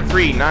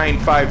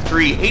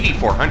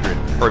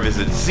 913-953-8400 or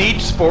visit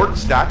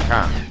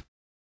SiegeSports.com.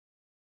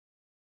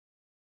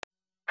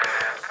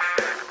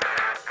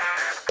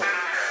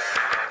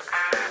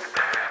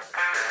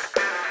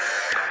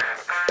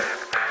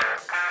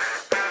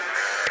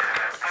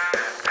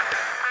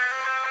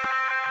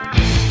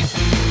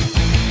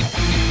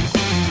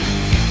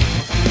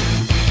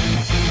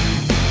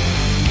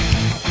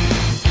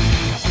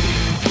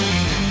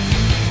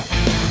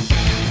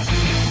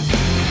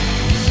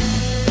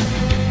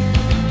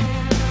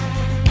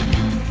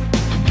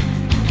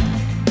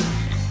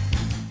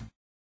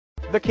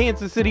 The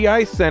Kansas City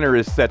Ice Center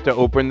is set to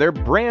open their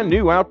brand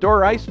new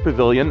outdoor ice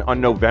pavilion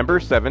on November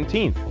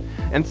 17th.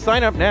 And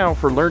sign up now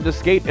for Learn to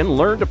Skate and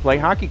Learn to Play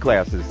hockey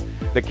classes.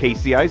 The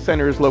KC Ice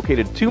Center is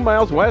located 2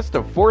 miles west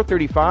of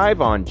 435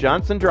 on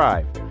Johnson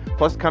Drive.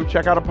 Plus, come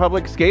check out a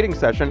public skating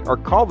session or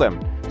call them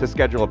to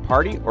schedule a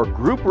party or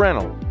group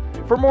rental.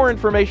 For more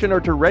information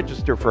or to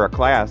register for a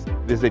class,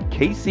 visit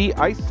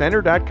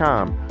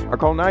kcicecenter.com or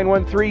call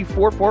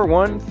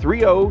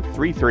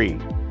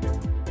 913-441-3033.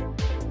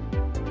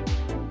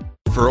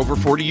 For over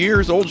 40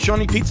 years, Old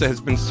Shawnee Pizza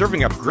has been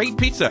serving up great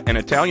pizza and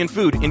Italian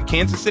food in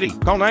Kansas City.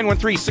 Call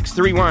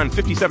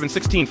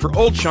 913-631-5716 for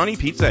Old Shawnee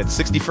Pizza at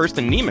 61st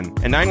and Neiman,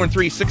 and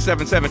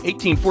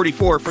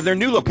 913-677-1844 for their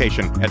new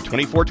location at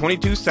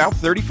 2422 South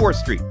 34th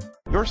Street.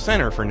 Your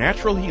center for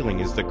natural healing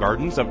is the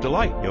Gardens of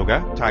Delight.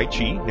 Yoga, Tai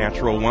Chi,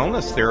 natural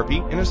wellness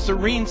therapy in a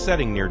serene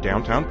setting near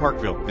downtown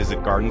Parkville. Visit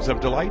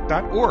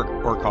gardensofdelight.org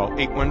or call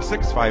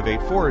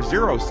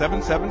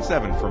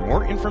 816-584-0777 for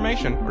more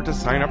information or to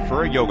sign up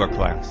for a yoga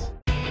class.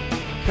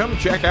 Come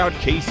check out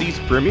KC's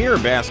premier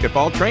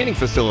basketball training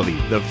facility,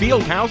 the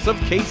Field House of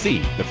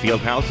KC. The Field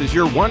House is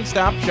your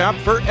one-stop shop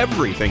for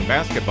everything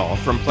basketball,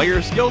 from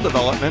player skill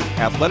development,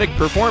 athletic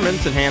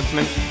performance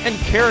enhancement, and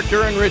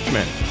character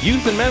enrichment.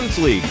 Youth and men's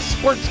leagues,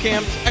 sports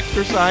camps,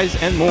 exercise,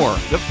 and more.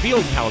 The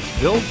Field House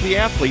builds the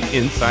athlete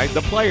inside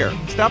the player.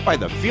 Stop by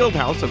the Field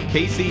House of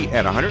KC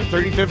at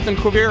 135th and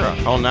Quivira.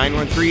 Call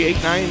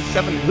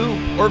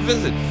 913-897-HOOP or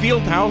visit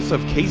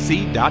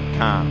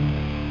fieldhouseofkc.com.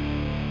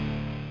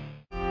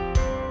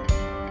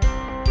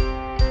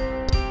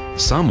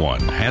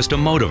 Someone has to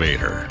motivate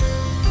her.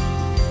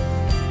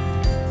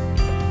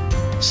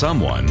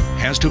 Someone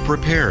has to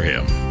prepare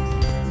him.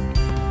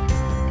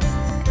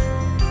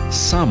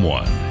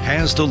 Someone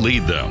has to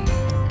lead them.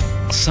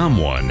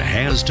 Someone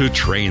has to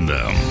train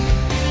them.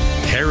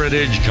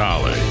 Heritage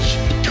College.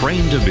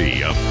 Train to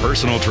be a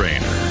personal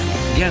trainer.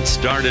 Get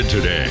started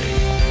today.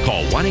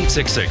 Call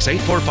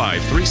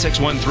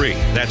 1-866-845-3613.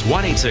 That's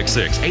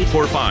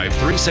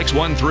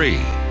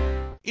 1-866-845-3613.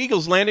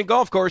 Eagles Landing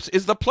Golf Course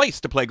is the place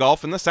to play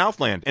golf in the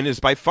Southland and is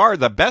by far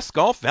the best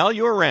golf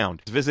value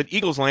around. Visit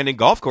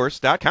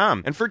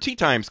eagleslandinggolfcourse.com, and for tee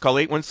times, call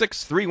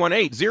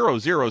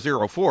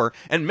 816-318-0004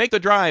 and make the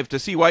drive to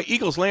see why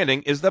Eagles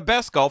Landing is the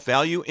best golf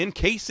value in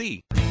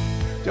KC.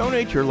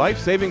 Donate your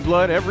life-saving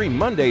blood every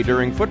Monday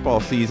during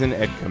football season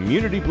at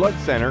Community Blood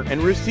Center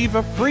and receive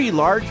a free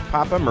large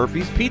Papa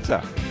Murphy's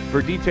pizza.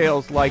 For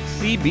details, like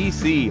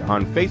CBC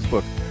on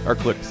Facebook or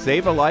click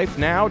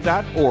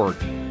savealifenow.org.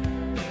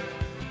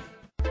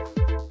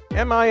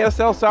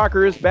 MISL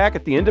Soccer is back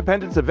at the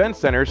Independence Event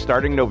Center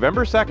starting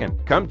November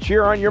 2nd. Come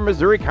cheer on your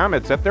Missouri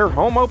Comets at their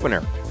home opener.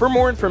 For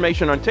more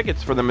information on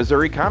tickets for the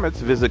Missouri Comets,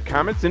 visit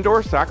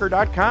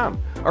cometsindoor.soccer.com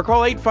or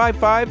call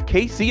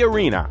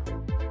 855-KC-ARENA.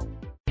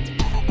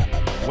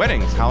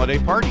 Weddings, holiday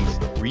parties,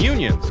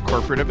 reunions,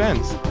 corporate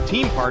events,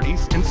 team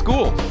parties, and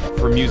schools.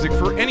 For music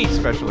for any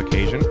special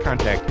occasion,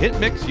 contact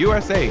HitMix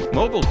USA,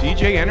 Mobile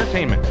DJ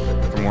Entertainment.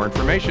 For more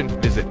information,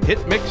 visit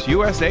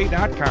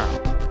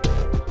hitmixusa.com.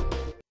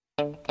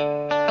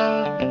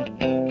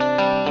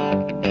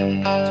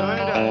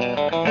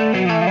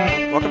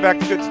 Welcome back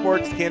to Good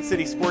Sports, Kansas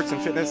City Sports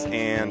and Fitness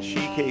and She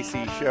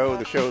KC Show,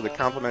 the show that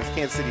complements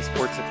Kansas City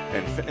Sports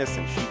and Fitness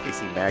and She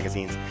KC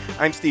magazines.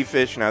 I'm Steve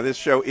Fish. Now, this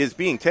show is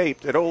being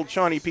taped at Old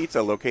Shawnee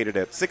Pizza, located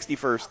at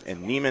 61st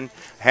and Neiman,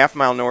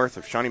 half-mile north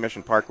of Shawnee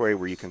Mission Parkway,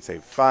 where you can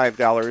save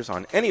 $5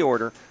 on any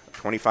order,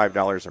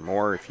 $25 or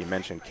more if you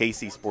mention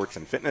KC Sports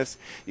and Fitness.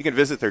 You can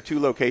visit their two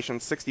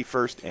locations,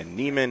 61st and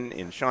Neiman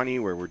in Shawnee,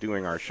 where we're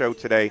doing our show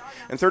today,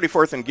 and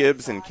 34th and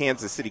Gibbs in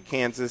Kansas City,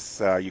 Kansas.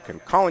 You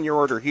can call in your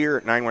order here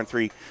at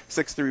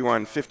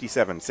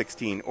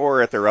 913-631-5716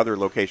 or at their other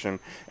location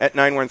at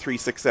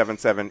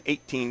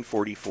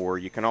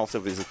 913-677-1844. You can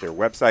also visit their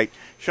website,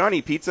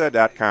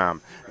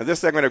 ShawneePizza.com. Now, this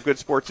segment of Good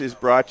Sports is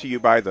brought to you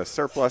by the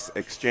Surplus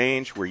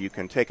Exchange, where you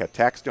can take a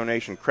tax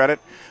donation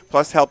credit,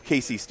 plus help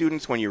KC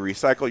students when you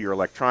recycle your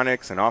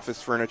electronics and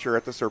office furniture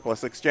at the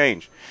Surplus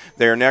Exchange.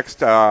 Their next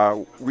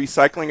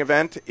recycling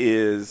event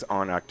is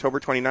on October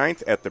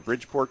 29th at the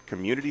Bridgeport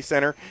Community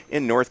Center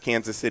in North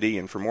Kansas City.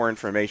 And for more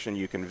information,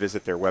 you can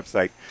visit their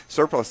website,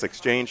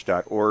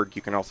 surplusexchange.org.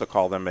 You can also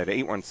call them at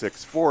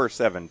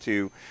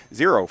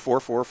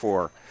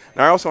 816-472-0444.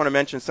 Now, I also want to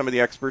mention some of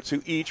the experts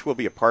who each will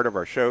be a part of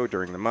our show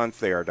during the month.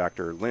 They are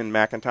Dr. Lynn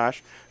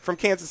McIntosh from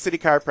Kansas City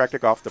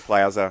Chiropractic off the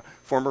Plaza,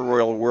 former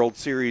Royal World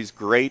Series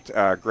great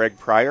Greg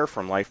Pryor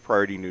from Life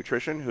Priority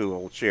Nutrition, who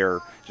will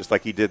share, just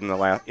like he did in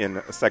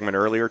a segment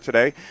earlier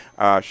today,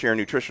 share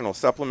nutritional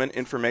supplement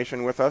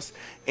information with us,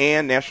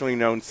 and nationally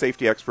known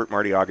safety expert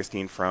Marty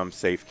Augustine from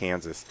Safe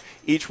Kansas.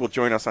 Each will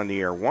join us on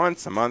the air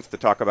once a month to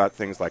talk about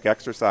things like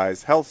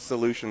exercise, health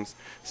solutions,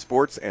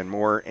 sports, and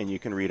more, and you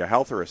can read a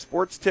health or a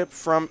sports tip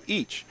from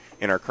each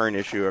in our current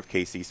issue of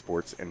KC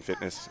Sports and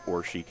Fitness,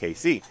 or She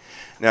KC.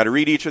 Now, to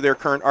read each of their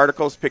current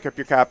articles, pick up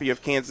your copy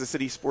of Kansas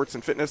City Sports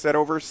and Fitness at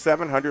over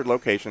 700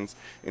 locations,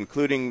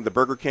 including the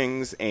Burger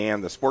Kings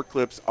and the Sport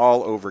Clips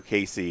all over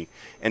KC.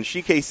 And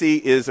She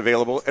KC is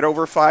available at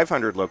over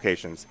 500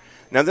 locations.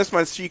 Now, this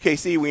month's She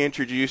KC, we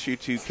introduce you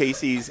to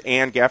KC's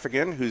Ann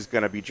Gaffigan, who's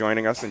going to be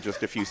joining us in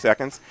just a few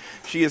seconds.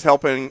 She is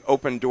helping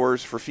open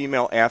doors for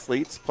female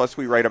athletes, plus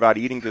we write about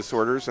eating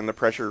disorders and the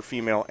pressure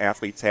female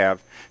athletes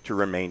have to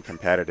remain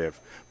competitive.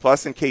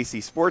 Plus, in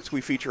KC Sports,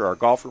 we feature our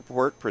golf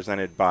report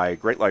presented by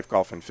Great Life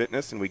Golf and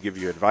Fitness, and we give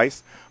you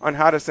advice on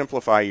how to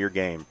simplify your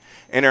game.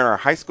 And in our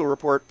high school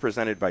report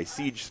presented by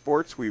Siege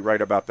Sports, we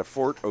write about the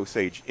Fort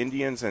Osage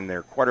Indians and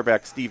their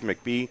quarterback Steve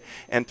McBee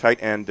and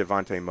tight end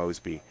Devontae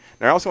Mosby.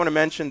 Now, I also want to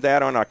mention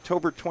that on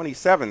October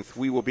 27th,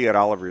 we will be at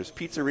Oliver's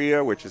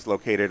Pizzeria, which is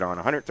located on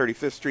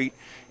 135th Street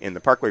in the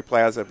Parkway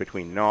Plaza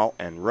between Knoll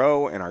and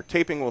Rowe, and our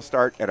taping will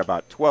start at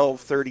about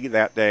 12:30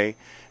 that day.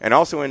 And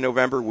also in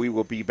November, we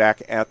will be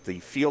back at the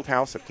Field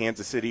House of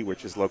Kansas City,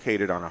 which is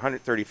located on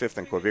 135th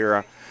and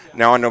Quivira.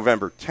 Now, on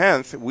November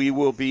 10th, we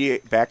will be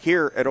back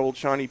here at Old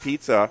Shawnee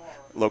Pizza,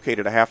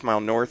 located a half mile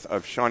north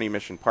of Shawnee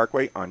Mission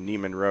Parkway on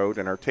Neiman Road,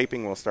 and our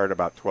taping will start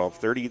about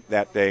 12:30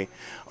 that day.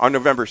 On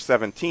November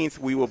 17th,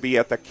 we will be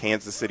at the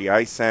Kansas City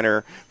Ice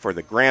Center for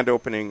the grand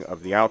opening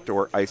of the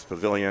Outdoor Ice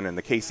Pavilion, and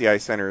the KC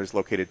Ice Center is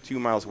located 2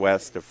 miles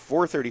west of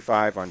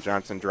 435 on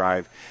Johnson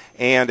Drive.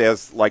 And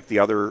as like the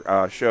other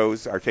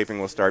shows, our taping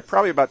will start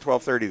probably about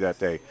 12:30 that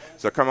day.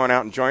 So come on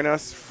out and join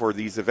us for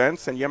these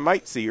events, and you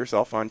might see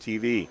yourself on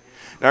TV.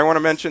 Now, I want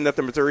to mention that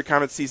the Missouri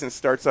Comets season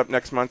starts up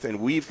next month, and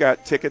we've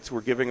got tickets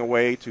we're giving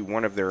away to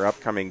one of their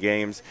upcoming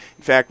games.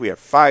 In fact, we have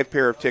 5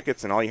 pair of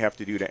tickets, and all you have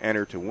to do to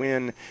enter to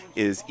win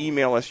is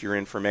email us your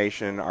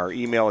information. Our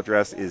email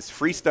address is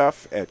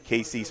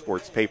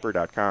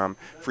freestuff@kcsportspaper.com.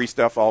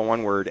 Freestuff, all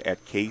one word,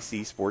 at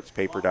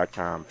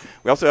kcsportspaper.com.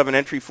 We also have an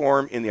entry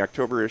form in the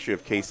October issue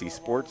of KC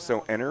Sports,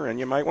 so enter and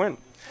you might win.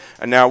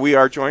 And now we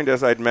are joined,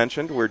 as I'd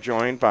mentioned, we're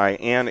joined by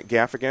Ann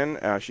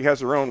Gaffigan. She has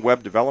her own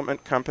web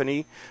development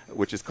company,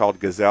 which is called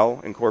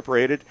Gazelle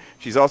Incorporated.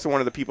 She's also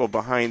one of the people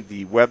behind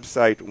the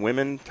website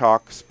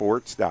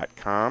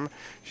womentalksports.com.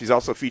 She's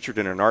also featured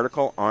in an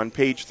article on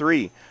page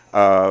 3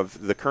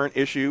 of the current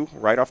issue,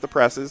 right off the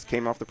presses,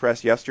 came off the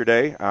press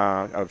yesterday,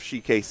 of She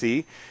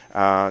KC.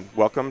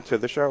 Welcome to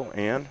the show,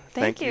 Ann.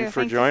 Thank you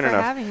for joining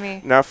us. Thank you for having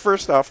me. Now,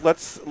 first off,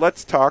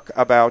 let's talk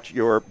about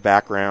your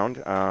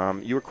background.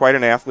 You were quite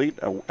an athlete,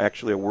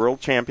 actually a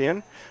world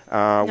champion.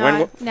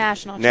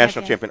 National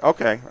champion.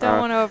 Okay. Don't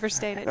want to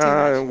overstate it too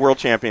much. World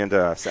champion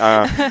to us.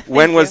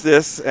 When was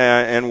this,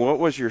 and what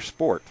was your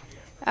sport?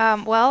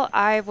 Well,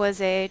 I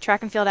was a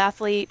track and field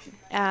athlete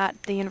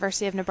at the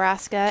University of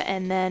Nebraska,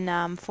 and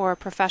then for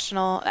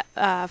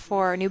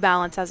New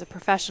Balance as a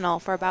professional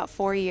for about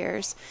 4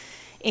 years.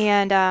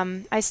 And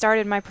I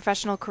started my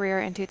professional career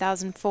in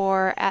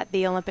 2004 at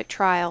the Olympic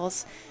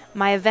trials.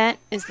 My event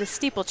is the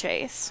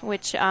steeplechase,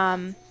 which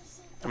I'm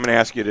going to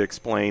ask you to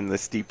explain the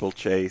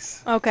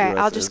steeplechase. okay,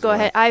 I'll just go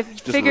ahead. I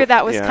figured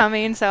that was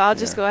coming, so I'll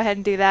just go ahead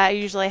and do that. I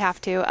usually have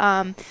to.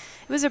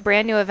 It was a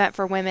brand new event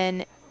for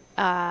women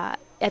at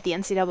the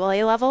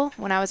NCAA level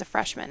when I was a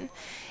freshman.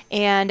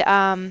 And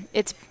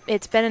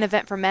it's been an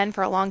event for men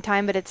for a long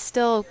time, but it's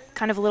still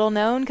kind of little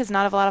known because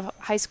not a lot of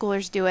high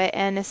schoolers do it.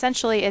 And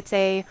essentially it's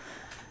a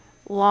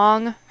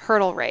long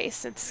hurdle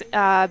race. It's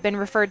been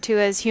referred to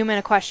as human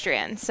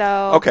equestrian.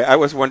 So okay, I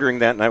was wondering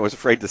that, and I was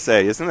afraid to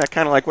say, isn't that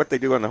kind of like what they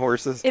do on the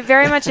horses? It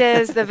very much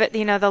is.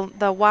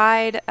 The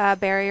wide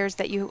barriers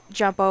that you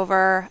jump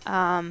over,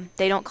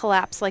 they don't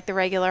collapse like the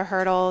regular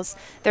hurdles.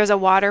 There's a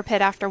water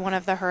pit after one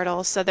of the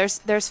hurdles, so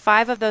there's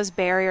 5 of those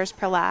barriers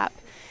per lap,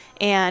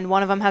 and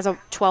one of them has a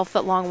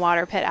 12-foot long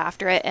water pit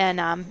after it,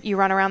 and you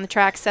run around the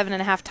track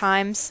 7.5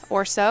 times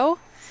or so,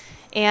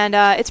 and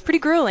it's pretty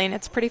grueling.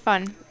 It's pretty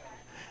fun.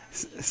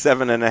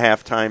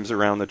 7.5 times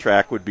around the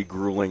track would be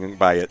grueling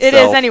by itself. It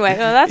is anyway.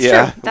 Well, that's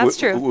true. That's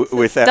true.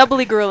 With that,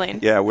 doubly grueling.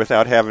 Yeah,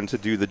 without having to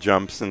do the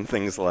jumps and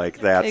things like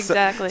that.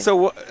 Exactly.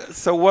 So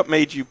what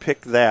made you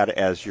pick that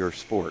as your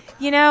sport?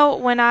 You know,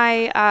 when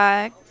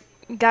I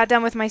got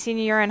done with my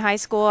senior year in high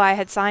school, I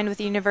had signed with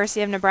the University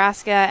of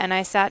Nebraska, and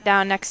I sat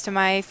down next to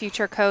my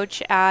future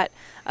coach at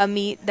a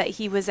meet that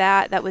he was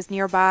at that was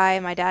nearby.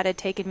 My dad had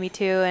taken me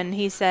to, and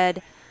he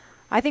said,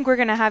 I think we're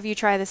going to have you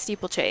try the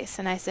steeplechase.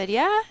 And I said,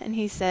 yeah? And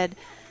he said,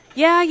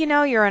 yeah, you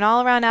know, you're an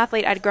all-around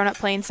athlete. I'd grown up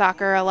playing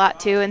soccer a lot,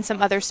 too, and some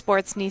other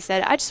sports. And he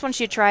said, I just want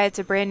you to try it. It's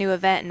a brand-new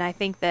event, and I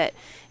think that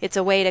it's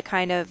a way to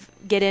kind of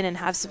get in and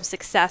have some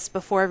success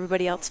before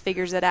everybody else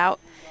figures it out.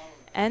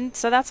 And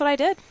so that's what I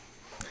did.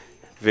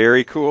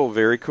 Very cool,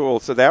 very cool.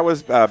 So that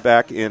was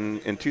back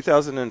in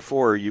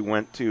 2004. You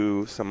went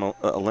to some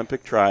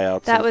Olympic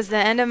tryouts. That was the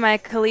end of my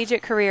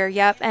collegiate career,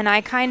 yep. And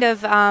I kind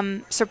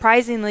of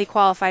surprisingly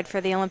qualified for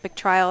the Olympic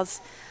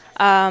trials,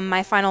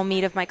 my final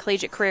meet of my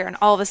collegiate career, and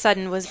all of a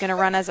sudden was going to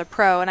run as a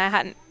pro, and I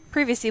hadn't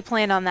previously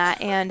planned on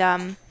that.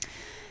 And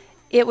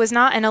it was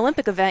not an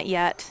Olympic event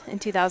yet in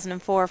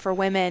 2004 for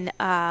women,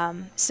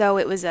 so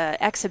it was an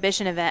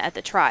exhibition event at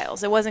the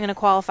trials. It wasn't going to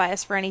qualify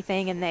us for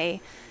anything, and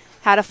they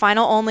had a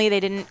final only. They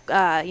didn't,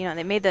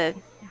 they made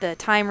the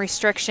time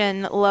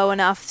restriction low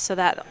enough so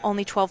that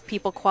only 12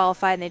 people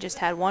qualified, and they just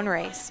had one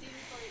race.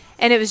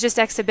 And it was just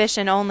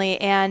exhibition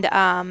only. And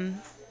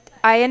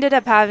I ended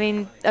up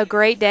having a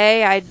great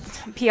day. I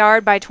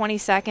PR'd by 20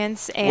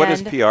 seconds. And what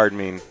does PR'd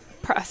mean?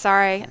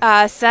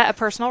 Set a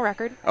personal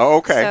record. Oh,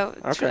 okay. So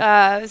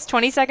it was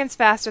 20 seconds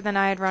faster than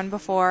I had run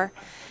before.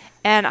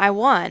 And I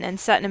won and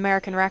set an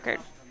American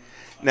record.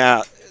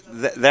 Now,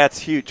 that's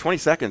huge. 20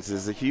 seconds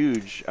is a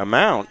huge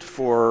amount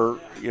for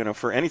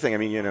anything. I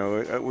mean,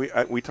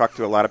 we talk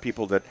to a lot of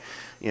people that,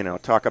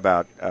 talk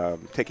about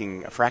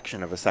taking a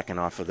fraction of a second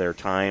off of their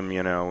time,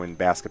 in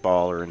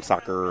basketball or in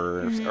soccer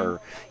or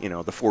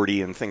the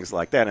 40 and things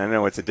like that. And I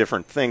know it's a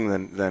different thing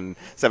than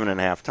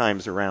 7.5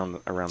 times around the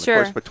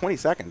course, but 20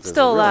 seconds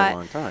still is a really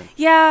long time.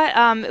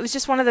 Yeah, it was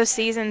just one of those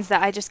seasons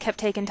that I just kept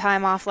taking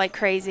time off like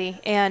crazy.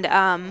 And,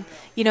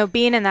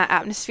 being in that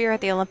atmosphere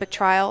at the Olympic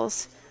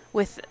trials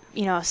with a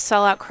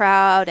sellout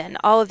crowd and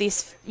all of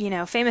these,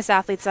 famous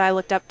athletes that I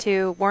looked up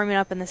to warming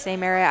up in the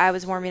same area I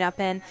was warming up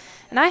in.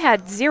 And I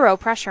had zero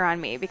pressure on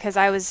me because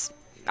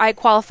I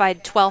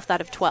qualified 12th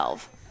out of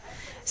 12.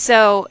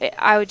 So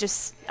I was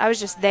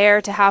just there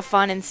to have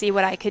fun and see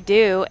what I could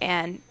do,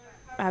 and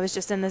I was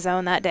just in the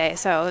zone that day.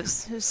 So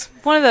it was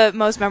one of the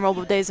most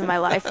memorable days of my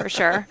life for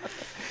sure.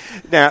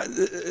 Now,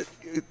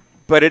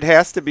 but it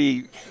has to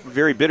be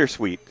very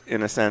bittersweet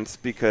in a sense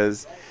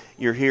because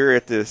you're here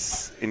at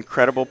this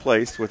incredible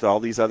place with all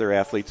these other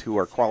athletes who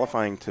are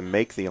qualifying to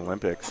make the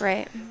Olympics.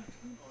 Right.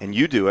 And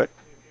you do it,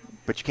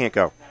 but you can't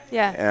go.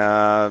 Yeah.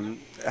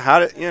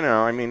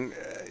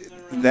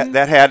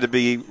 That had to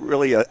be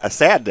really a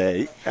sad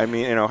day. I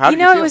mean, how did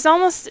you feel? It was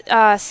almost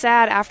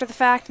sad after the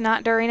fact,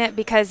 not during it,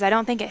 because I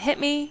don't think it hit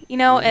me.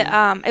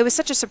 It was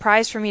such a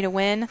surprise for me to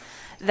win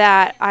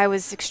that I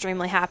was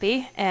extremely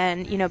happy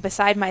and,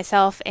 beside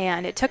myself.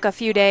 And it took a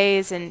few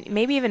days and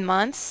maybe even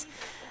months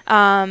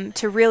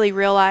to really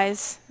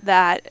realize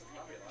that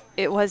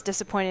it was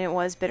disappointing, it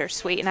was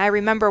bittersweet. And I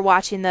remember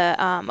watching the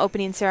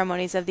opening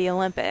ceremonies of the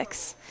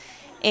Olympics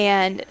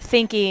and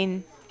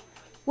thinking,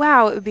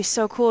 wow, it would be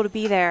so cool to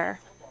be there.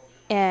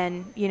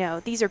 And,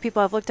 these are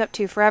people I've looked up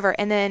to forever.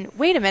 And then,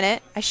 wait a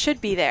minute, I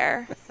should be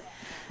there.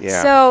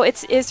 Yeah. So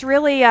it's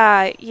really,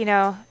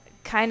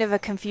 kind of a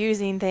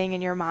confusing thing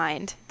in your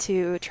mind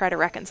to try to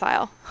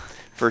reconcile.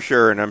 For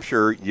sure, and I'm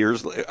sure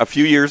a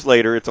few years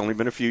later, it's only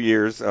been a few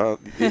years,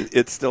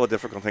 it's still a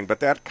difficult thing. But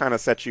that kind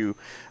of sets you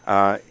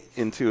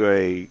into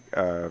a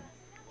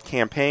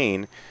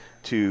campaign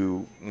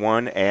to,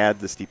 one,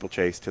 add the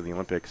steeplechase to the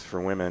Olympics for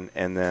women,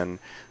 and then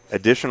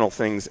additional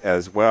things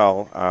as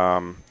well.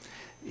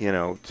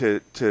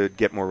 to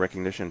get more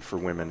recognition for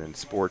women in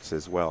sports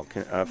as well.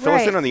 Fill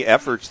us in on the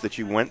efforts that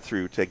you went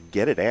through to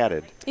get it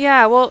added.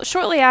 Yeah, well,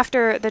 shortly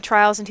after the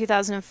trials in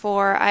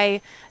 2004,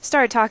 I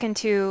started talking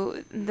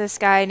to this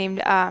guy named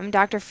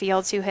Dr.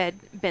 Fields, who had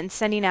been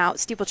sending out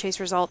steeplechase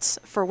results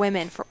for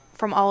women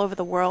from all over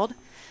the world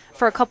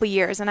for a couple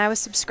years, and I was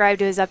subscribed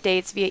to his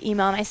updates via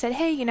email, and I said,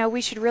 hey,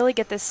 we should really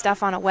get this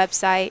stuff on a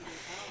website.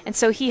 And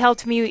so he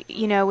helped me,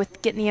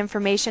 with getting the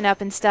information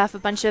up and stuff, a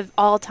bunch of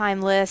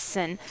all-time lists,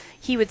 and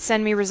he would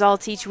send me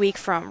results each week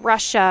from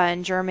Russia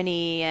and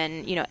Germany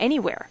and,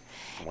 anywhere.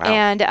 Wow.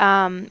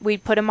 And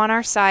we'd put them on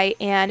our site,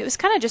 and it was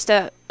kind of just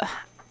I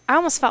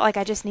almost felt like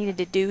I just needed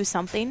to do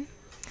something.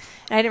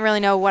 And I didn't really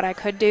know what I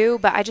could do,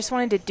 but I just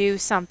wanted to do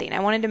something. I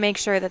wanted to make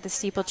sure that the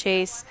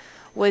steeplechase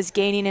was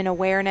gaining an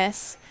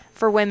awareness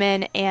for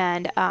women,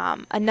 and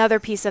another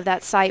piece of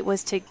that site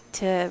was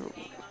to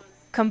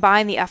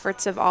combine the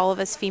efforts of all of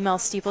us female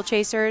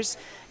steeplechasers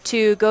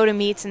to go to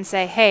meets and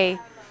say, hey,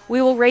 we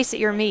will race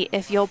at your meet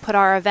if you'll put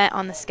our event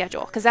on the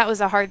schedule. Because that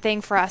was a hard thing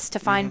for us to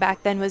find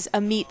back then, was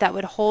a meet that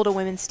would hold a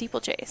women's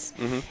steeplechase.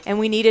 And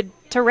we needed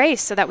to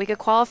race so that we could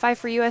qualify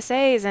for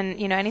USAs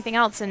and anything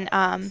else.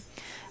 And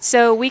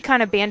so we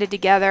kind of banded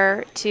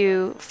together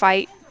to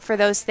fight for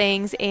those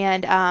things,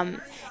 and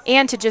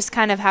to just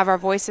kind of have our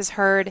voices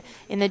heard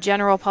in the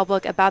general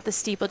public about the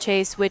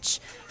steeplechase, which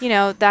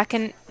that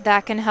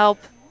can help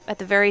at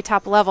the very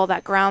top level,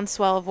 that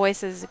groundswell of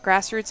voices,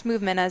 grassroots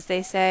movement, as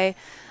they say.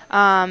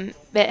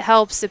 It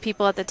helps the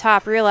people at the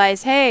top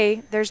realize,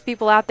 hey, there's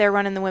people out there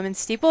running the women's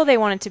steeple. They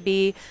want it to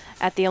be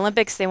at the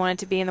Olympics. They want it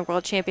to be in the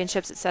World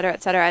Championships, et cetera,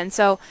 et cetera. And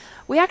so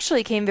we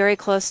actually came very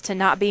close to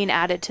not being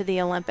added to the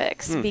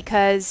Olympics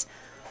because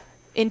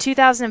in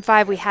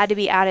 2005 we had to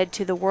be added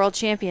to the World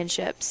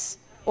Championships,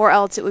 or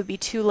else it would be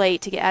too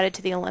late to get added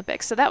to the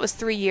Olympics. So that was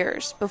 3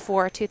 years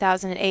before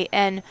 2008.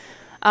 And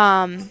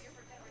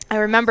I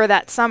remember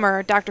that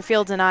summer, Dr.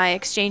 Fields and I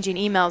exchanging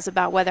emails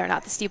about whether or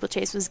not the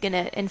steeplechase was going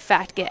to, in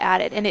fact, get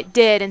added. And it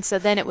did, and so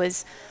then it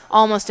was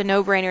almost a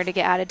no-brainer to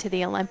get added to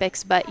the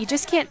Olympics. But you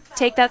just can't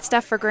take that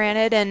stuff for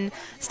granted, and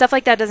stuff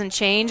like that doesn't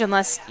change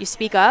unless you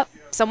speak up.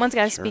 Someone's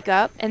got to speak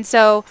up. And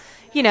so,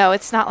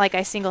 it's not like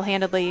I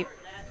single-handedly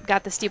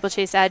got the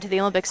steeplechase added to the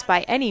Olympics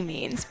by any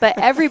means, but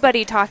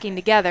everybody talking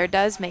together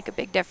does make a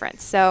big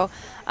difference. So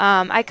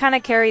I kind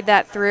of carried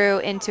that through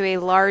into a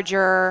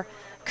larger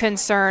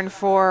concern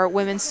for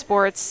women's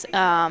sports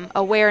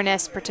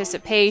awareness,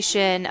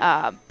 participation,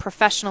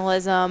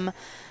 professionalism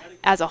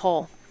as a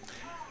whole.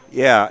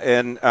 Yeah,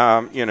 and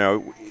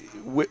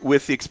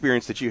with the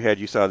experience that you had,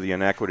 you saw the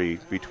inequity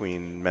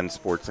between men's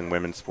sports and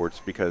women's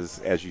sports because,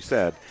 as you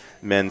said,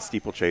 men's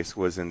steeplechase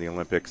was in the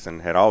Olympics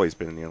and had always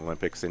been in the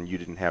Olympics, and you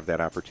didn't have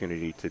that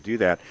opportunity to do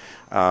that.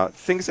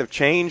 Things have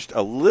changed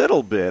a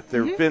little bit.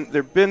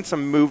 There've been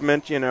some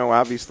movement.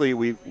 Obviously,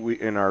 we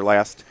in our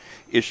last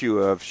issue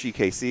of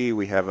SheKC,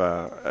 we have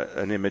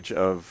an image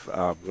of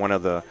one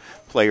of the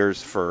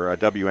players for a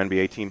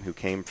WNBA team who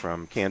came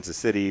from Kansas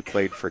City,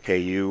 played for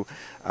KU.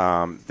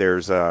 I've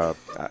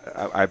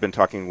been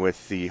talking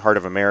with the Heart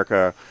of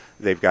America.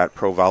 They've got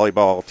pro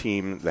volleyball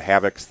team, the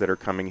Havocs, that are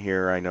coming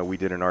here. I know we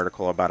did an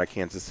article about a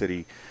Kansas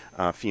City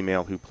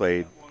female who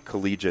played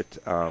collegiate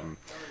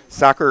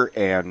soccer,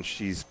 and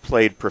she's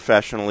played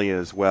professionally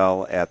as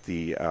well at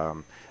the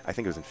I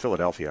think it was in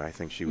Philadelphia. I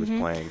think she was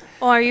playing.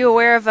 Well, are you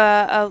aware of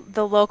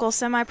the local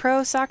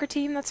semi-pro soccer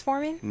team that's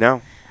forming?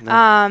 No.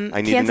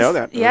 I need to know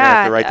that. Yeah, I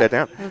have to write that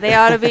down. They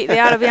ought to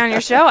be on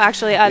your show,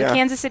 actually. The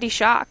Kansas City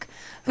Shock,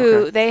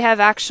 who they have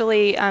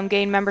actually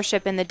gained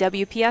membership in the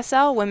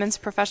WPSL, Women's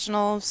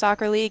Professional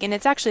Soccer League, and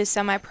it's actually a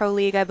semi-pro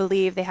league, I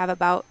believe. They have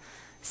about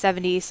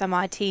 70 some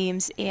odd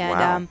teams,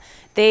 and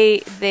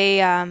they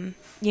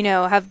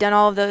have done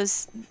all of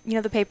those,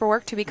 the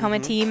paperwork to become a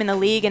team in the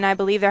league, and I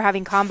believe they're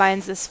having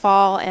combines this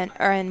fall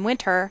or in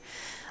winter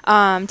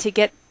to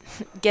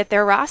get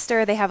their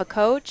roster. They have a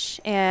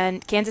coach,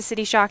 and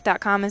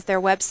KansasCityShock.com is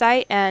their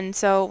website, and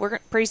so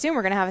pretty soon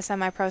we're going to have a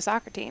semi-pro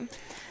soccer team.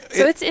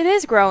 So it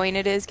is growing.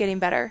 It is getting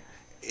better.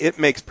 It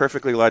makes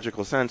perfectly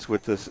logical sense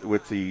with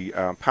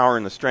the power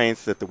and the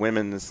strength that the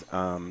women's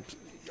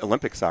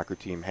Olympic soccer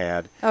team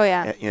had. Oh,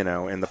 yeah.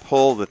 And the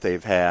pull that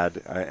they've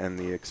had and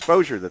the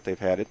exposure that they've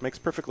had, it makes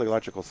perfectly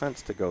logical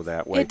sense to go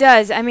that way. It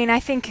does. I mean, I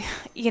think,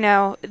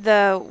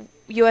 the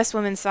U.S.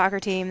 women's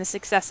soccer team, the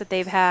success that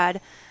they've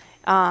had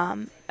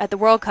at the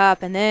World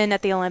Cup and then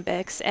at the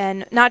Olympics,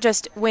 and not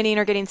just winning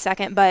or getting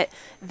second, but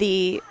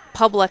the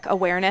public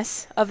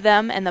awareness of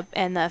them and the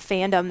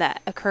fandom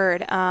that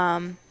occurred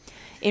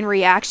in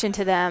reaction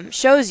to them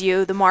shows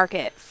you the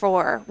market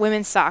for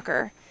women's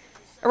soccer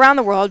around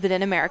the world, but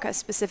in America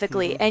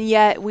specifically, and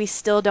yet we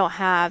still don't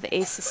have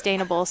a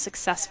sustainable,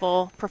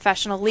 successful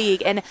professional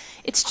league, and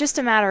it's just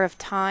a matter of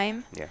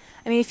time. Yeah.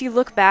 I mean, if you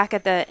look back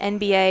at the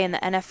NBA and the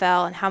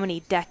NFL and how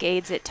many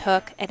decades it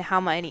took and how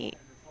many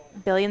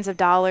billions of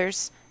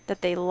dollars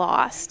that they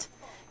lost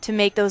to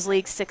make those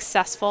leagues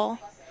successful,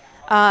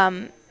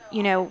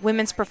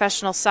 women's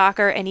professional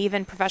soccer and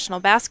even professional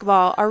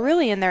basketball are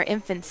really in their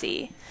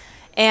infancy.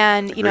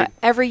 And you know, Agreed.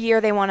 every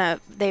year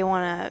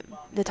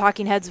the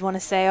talking heads want to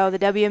say, oh, the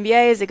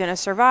WNBA, is it going to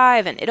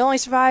survive? And it only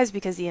survives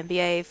because the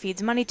NBA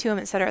feeds money to them,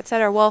 et cetera, et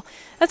cetera. Well,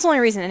 that's the only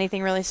reason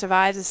anything really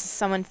survives is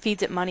someone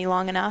feeds it money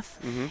long enough.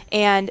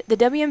 And the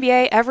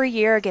WNBA every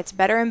year gets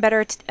better and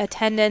better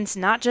attendance,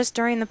 not just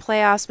during the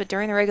playoffs, but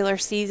during the regular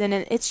season.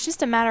 And it's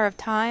just a matter of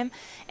time.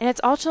 And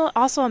it's also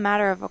a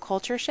matter of a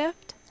culture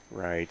shift.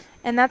 Right.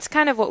 And that's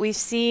kind of what we've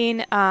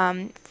seen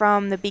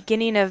from the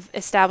beginning of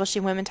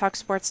establishing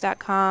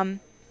WomenTalkSports.com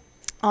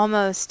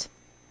almost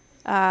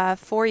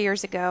 4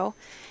 years ago,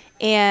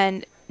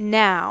 and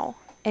now,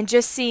 and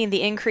just seeing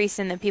the increase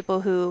in the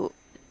people who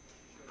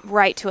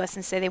write to us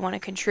and say they want to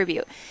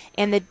contribute,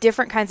 and the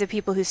different kinds of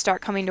people who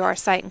start coming to our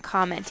site and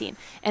commenting,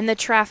 and the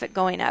traffic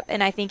going up.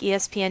 And I think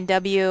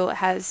ESPNW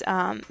has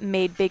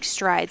made big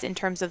strides in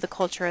terms of the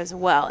culture as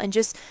well, and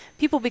just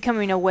people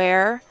becoming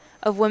aware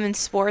of women's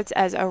sports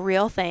as a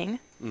real thing.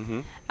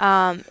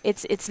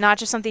 It's not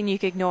just something you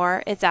can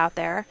ignore. It's out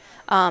there.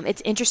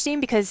 It's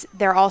interesting because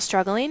they're all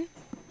struggling.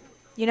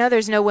 You know,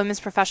 there's no women's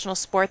professional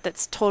sport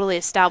that's totally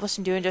established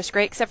and doing just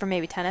great, except for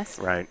maybe tennis.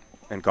 Right.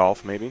 And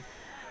golf, maybe?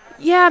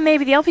 Yeah,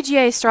 maybe. The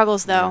LPGA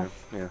struggles, though.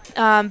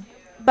 Yeah.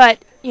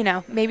 But, you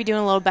know, maybe doing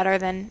a little better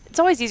than... It's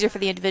always easier for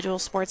the individual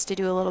sports to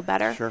do a little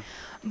better. Sure.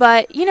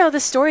 But, you know, the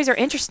stories are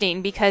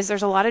interesting because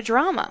there's a lot of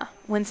drama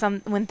when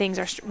things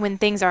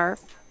are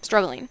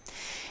struggling.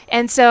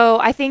 And so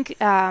I think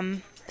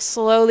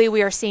slowly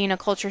we are seeing a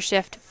culture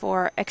shift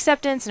for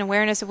acceptance and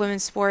awareness of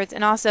women's sports,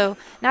 and also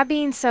not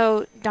being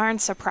so darn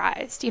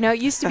surprised. You know,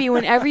 it used to be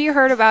whenever you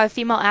heard about a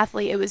female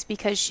athlete, it was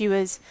because she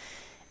was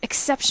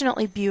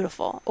exceptionally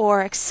beautiful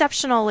or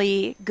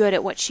exceptionally good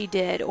at what she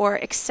did or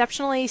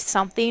exceptionally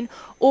something,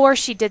 or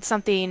she did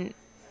something,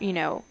 you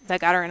know,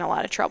 that got her in a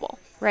lot of trouble,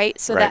 right?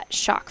 So that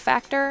shock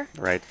factor.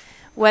 Right.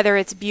 Whether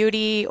it's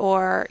beauty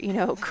or, you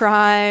know,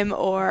 crime,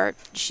 or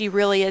she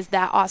really is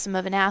that awesome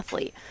of an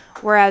athlete.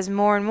 Whereas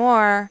more and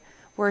more,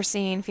 we're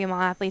seeing female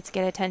athletes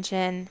get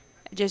attention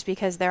just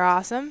because they're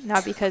awesome,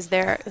 not because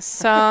they're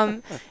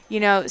some, you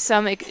know,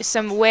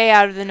 some way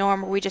out of the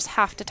norm where we just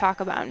have to talk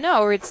about them.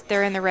 No,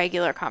 they're in the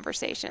regular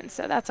conversation.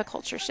 So that's a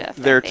culture shift.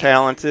 They're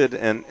talented,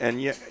 and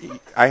yeah,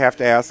 I have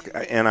to ask,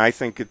 and I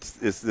think it's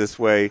this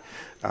way,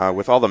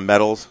 with all the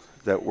medals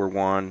that were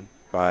won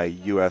by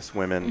U.S.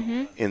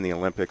 women in the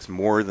Olympics,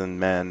 more than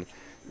men,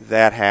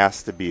 that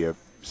has to be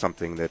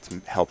something that's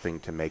helping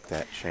to make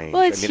that change.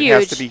 Well, it's huge. It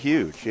has to be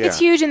huge. Yeah. It's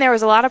huge, and there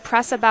was a lot of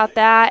press about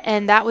that,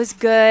 and that was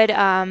good.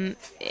 I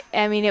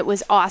mean, it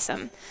was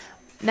awesome.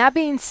 That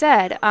being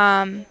said,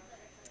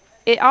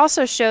 it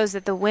also shows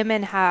that the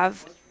women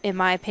have, in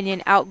my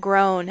opinion,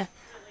 outgrown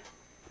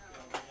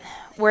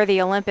where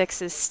the Olympics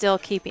is still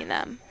keeping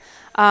them.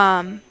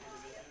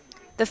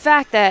 The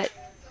fact that,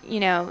 you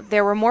know,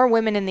 there were more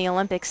women in the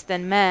Olympics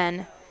than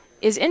men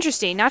is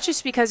interesting, not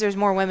just because there's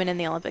more women in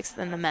the Olympics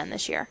than the men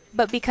this year,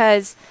 but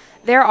because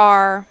there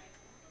are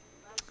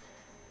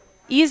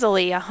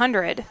easily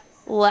 100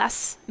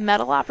 less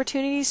medal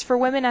opportunities for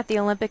women at the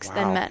Olympics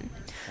than men.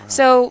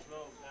 So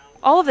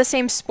all of the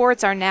same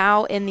sports are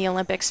now in the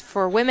Olympics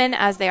for women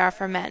as they are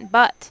for men.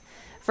 But,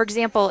 for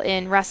example,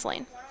 in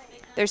wrestling,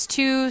 there's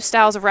 2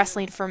 styles of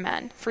wrestling for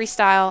men,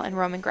 freestyle and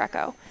Roman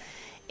Greco.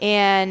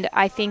 And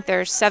I think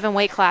there's 7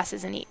 weight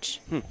classes in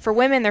each. For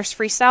women, there's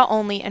freestyle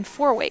only and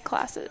 4 weight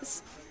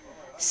classes.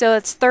 So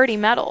it's 30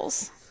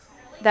 medals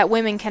that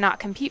women cannot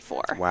compete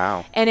for.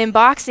 Wow. And in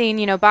boxing,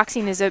 you know,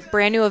 boxing is a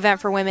brand new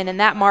event for women, and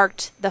that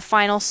marked the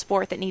final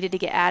sport that needed to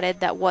get added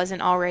that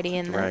wasn't already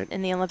in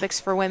the Olympics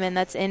for women,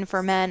 that's in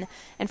for men.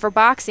 And for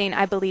boxing,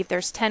 I believe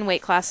there's 10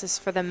 weight classes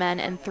for the men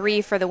and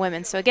 3 for the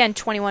women. So again,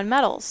 21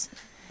 medals.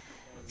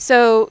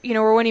 So, you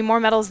know, we're winning more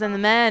medals than the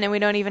men, and we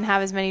don't even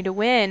have as many to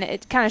win.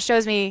 It kind of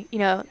shows me, you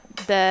know,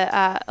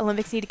 the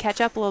Olympics need to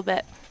catch up a little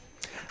bit.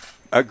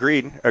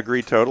 Agreed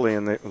totally,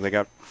 and they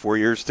got 4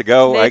 years to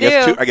go. They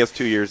do. I guess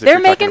 2 years.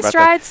 They're making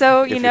strides,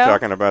 so, you know. If you're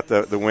talking about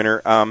the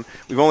winner.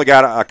 We've only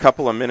got a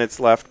couple of minutes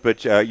left,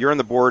 but you're on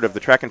the board of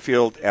the Track and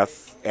Field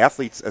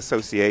Athletes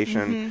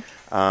Association.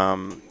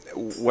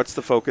 What's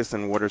the focus,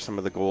 and what are some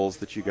of the goals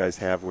that you guys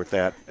have with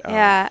that?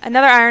 Yeah,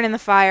 another iron in the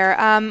fire.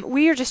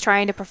 We are just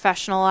trying to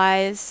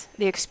professionalize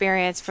the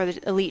experience for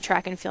the elite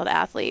track and field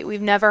athlete.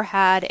 We've never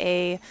had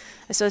a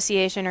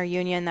association or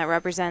union that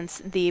represents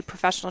the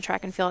professional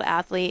track and field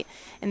athlete,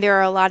 and there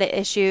are a lot of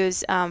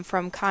issues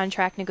from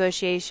contract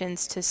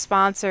negotiations to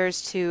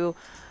sponsors to,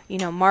 you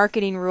know,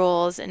 marketing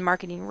rules and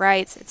marketing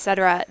rights,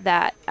 etc.,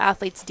 that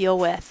athletes deal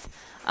with,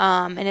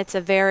 and it's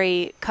a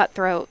very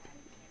cutthroat,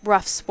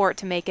 rough sport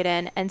to make it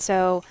in. And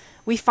so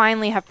we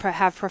finally have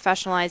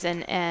professionalized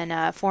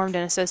and formed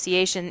an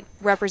association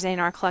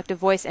representing our collective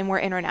voice, and we're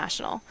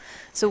international.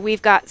 So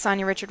we've got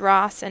Sonia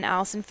Richard-Ross and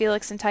Allison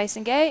Felix and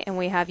Tyson Gay, and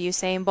we have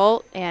Usain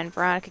Bolt and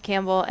Veronica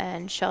Campbell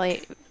and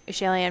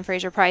Shelly-Ann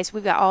Fraser-Price.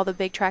 We've got all the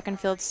big track and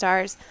field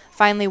stars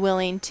finally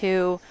willing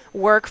to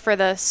work for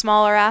the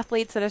smaller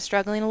athletes that are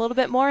struggling a little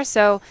bit more.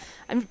 So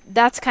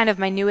that's kind of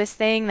my newest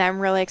thing that I'm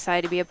really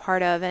excited to be a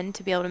part of and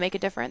to be able to make a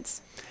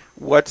difference.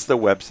 What's the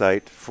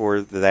website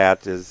for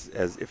that as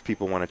if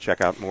people want to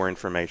check out more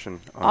information?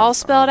 All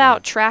spelled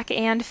out,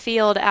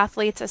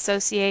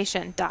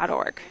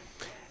 trackandfieldathletesassociation.org.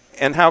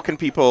 And how can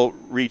people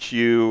reach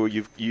you?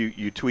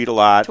 You tweet a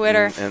lot,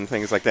 Twitter and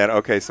things like that.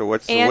 Okay, so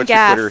what's your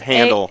Gaff, Twitter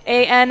handle?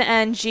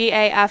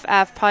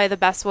 ANNGAFF, probably the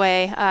best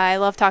way. I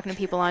love talking to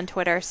people on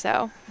Twitter,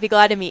 so be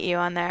glad to meet you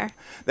on there.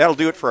 That'll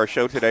do it for our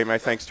show today. My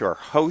thanks to our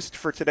host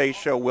for today's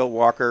show, Will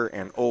Walker,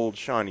 and Old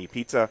Shawnee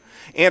Pizza,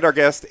 and our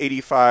guest,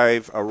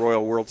 85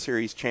 Royal World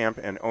Series champ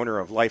and owner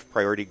of Life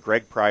Priority,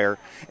 Greg Pryor,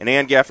 and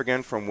Ann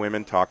Gaffigan from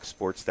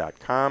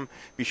WomenTalkSports.com.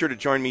 Be sure to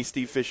join me,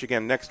 Steve Fish,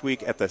 again next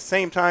week at the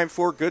same time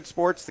for Good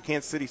Sports, the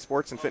Kansas City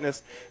Sports and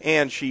Fitness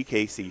and She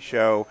KC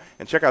show.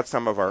 And check out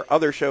some of our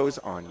other shows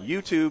on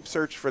YouTube.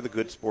 Search for the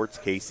Good Sports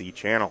KC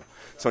channel.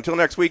 So until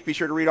next week, be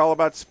sure to read all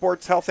about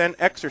sports, health, and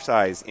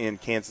exercise in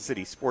Kansas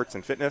City Sports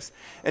and Fitness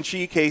and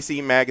She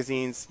KC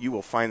magazines. You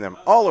will find them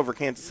all over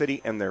Kansas City,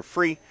 and they're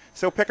free,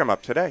 so pick them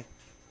up today.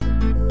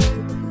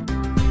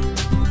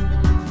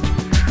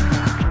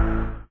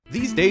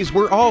 These days,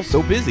 we're all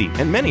so busy,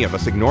 and many of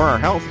us ignore our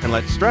health and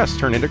let stress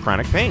turn into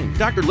chronic pain.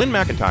 Dr. Lynn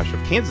McIntosh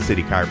of Kansas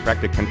City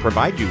Chiropractic can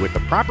provide you with the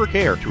proper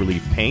care to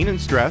relieve pain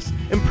and stress,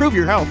 improve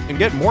your health, and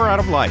get more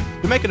out of life.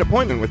 To make an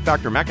appointment with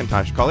Dr.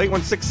 McIntosh, call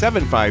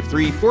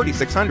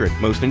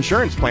 816-753-4600. Most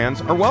insurance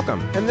plans are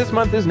welcome. And this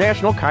month is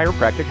National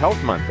Chiropractic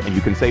Health Month, and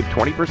you can save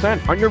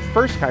 20% on your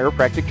first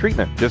chiropractic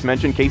treatment. Just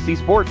mention KC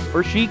Sports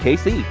or She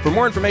KC. For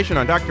more information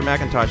on Dr.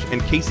 McIntosh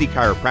and KC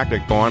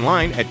Chiropractic, go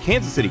online at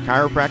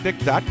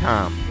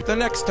kansascitychiropractic.com. The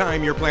next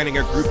time you're planning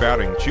a group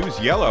outing, choose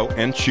yellow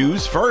and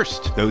choose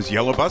first. Those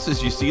yellow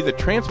buses you see that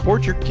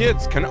transport your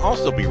kids can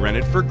also be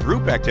rented for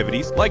group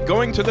activities like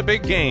going to the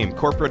big game,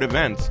 corporate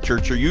events,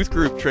 church or youth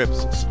group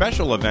trips,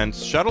 special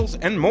events, shuttles,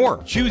 and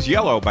more. Choose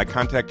yellow by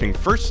contacting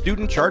First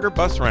Student Charter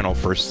Bus Rental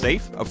for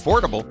safe,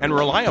 affordable, and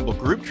reliable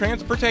group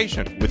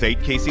transportation. With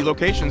 8 KC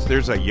locations,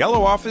 there's a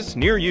yellow office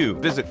near you.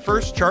 Visit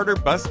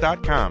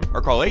firstcharterbus.com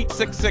or call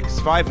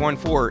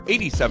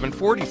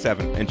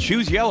 866-514-8747 and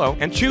choose yellow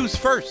and choose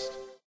first.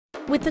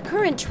 With the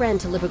current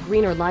trend to live a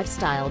greener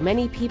lifestyle,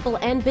 many people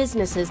and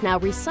businesses now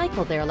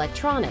recycle their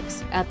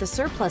electronics. At the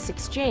Surplus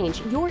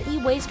Exchange, your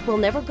e-waste will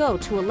never go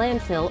to a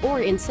landfill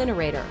or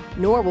incinerator,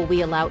 nor will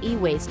we allow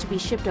e-waste to be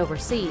shipped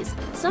overseas.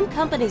 Some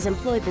companies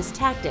employ this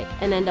tactic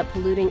and end up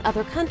polluting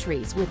other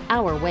countries with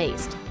our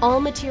waste. All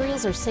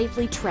materials are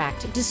safely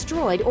tracked,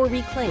 destroyed, or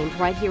reclaimed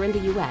right here in the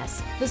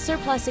U.S. The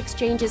Surplus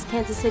Exchange is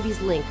Kansas City's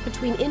link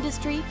between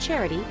industry,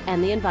 charity,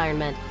 and the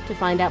environment. To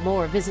find out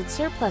more, visit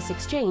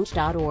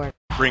surplusexchange.org.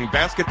 Bring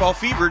basketball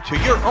fever to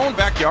your own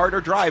backyard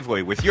or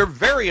driveway with your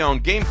very own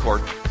game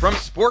court from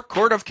Sport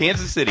Court of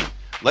Kansas City.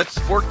 Let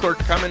Sport Court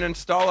come and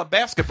install a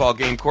basketball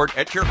game court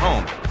at your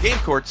home. Game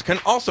courts can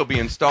also be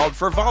installed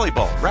for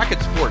volleyball,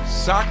 racket sports,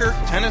 soccer,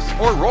 tennis,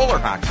 or roller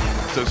hockey.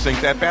 So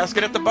sink that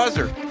basket at the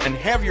buzzer and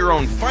have your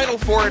own Final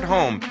Four at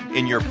home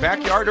in your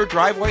backyard or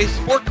driveway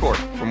Sport Court.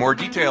 For more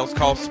details,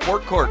 call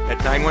Sport Court at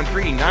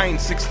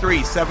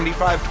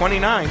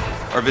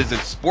 913-963-7529 or visit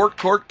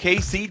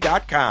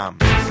sportcourtkc.com.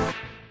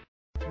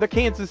 The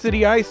Kansas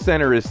City Ice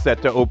Center is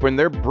set to open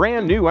their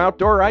brand new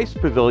outdoor ice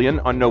pavilion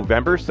on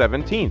November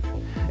 17th.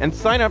 And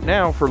sign up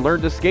now for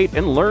Learn to Skate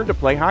and Learn to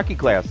Play hockey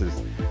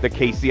classes. The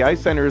KC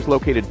Ice Center is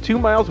located 2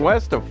 miles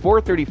west of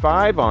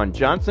 435 on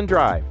Johnson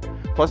Drive.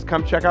 Plus,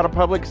 come check out a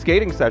public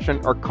skating session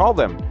or call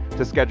them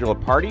to schedule a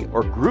party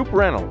or group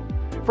rental.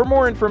 For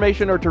more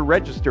information or to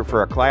register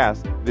for a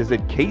class,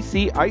 visit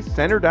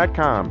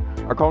kcicecenter.com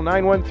or call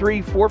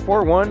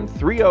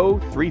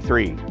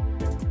 913-441-3033.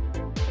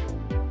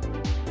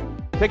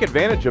 Take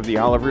advantage of the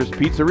Oliver's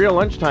Pizzeria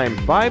Lunchtime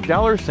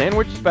 $5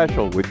 sandwich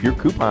special with your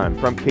coupon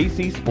from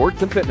KC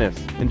Sports and Fitness.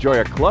 Enjoy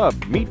a club,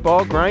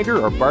 meatball grinder,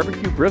 or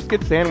barbecue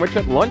brisket sandwich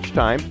at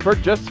lunchtime for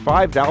just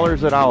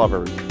 $5 at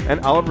Oliver's.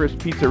 And Oliver's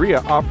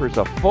Pizzeria offers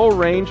a full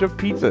range of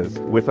pizzas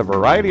with a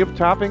variety of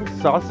toppings,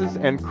 sauces,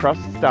 and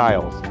crust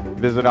styles.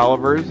 Visit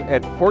Oliver's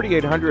at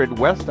 4800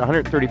 West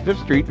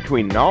 135th Street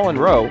between Knoll and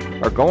Row,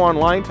 or go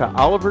online to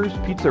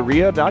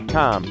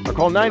oliverspizzeria.com or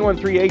call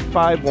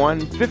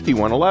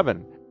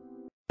 913-851-5111.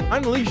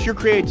 Unleash your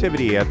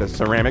creativity at the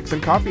Ceramics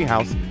and Coffee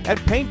House at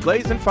Paint,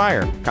 Glaze, and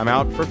Fire. Come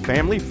out for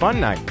family fun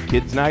night,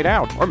 kids night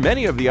out, or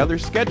many of the other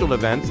scheduled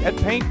events at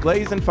Paint,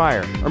 Glaze, and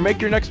Fire. Or make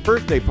your next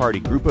birthday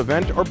party, group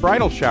event, or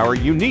bridal shower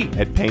unique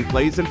at Paint,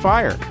 Glaze, and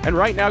Fire. And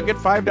right now, get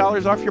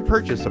 $5 off your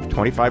purchase of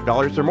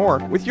 $25 or more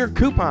with your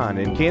coupon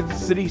in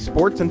Kansas City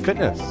Sports and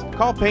Fitness.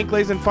 Call Paint,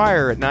 Glaze, and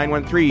Fire at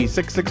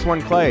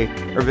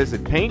 913-661-CLAY or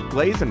visit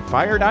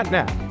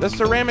paintglazeandfire.net. The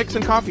Ceramics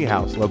and Coffee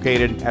House,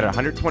 located at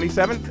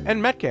 127th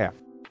and Metcalf.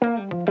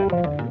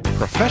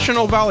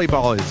 Professional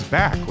volleyball is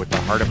back with the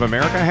Heart of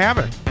America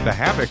Havoc. The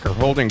Havoc are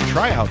holding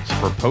tryouts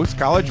for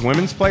post-college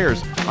women's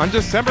players on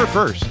December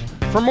 1st.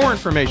 For more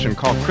information,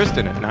 call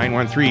Kristen at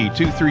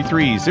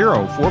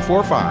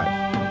 913-233-0445.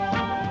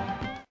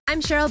 I'm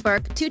Cheryl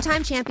Burke,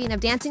 2-time champion of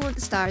Dancing with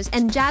the Stars,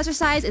 and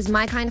Jazzercise is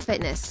my kind of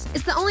fitness.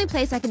 It's the only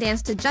place I can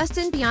dance to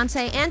Justin,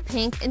 Beyonce, and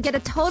Pink and get a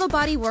total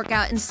body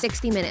workout in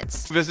 60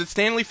 minutes. Visit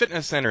Stanley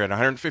Fitness Center at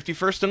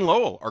 151st and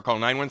Lowell or call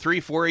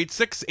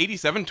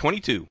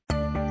 913-486-8722.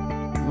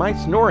 My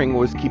snoring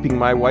was keeping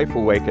my wife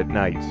awake at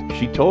night.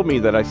 She told me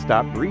that I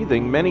stopped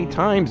breathing many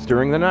times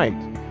during the night.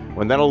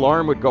 When that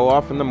alarm would go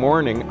off in the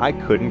morning, I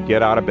couldn't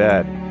get out of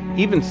bed.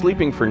 Even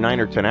sleeping for 9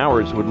 or 10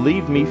 hours would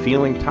leave me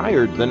feeling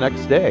tired the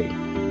next day.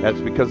 That's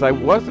because I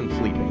wasn't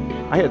sleeping.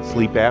 I had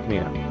sleep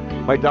apnea.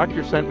 My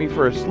doctor sent me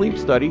for a sleep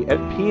study at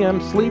PM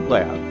Sleep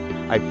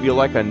Lab. I feel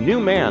like a new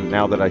man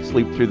now that I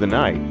sleep through the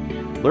night.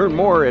 Learn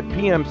more at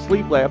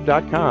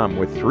pmsleeplab.com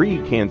with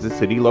 3 Kansas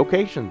City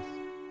locations.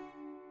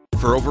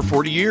 For over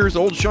 40 years,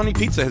 Old Shawnee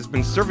Pizza has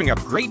been serving up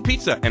great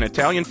pizza and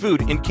Italian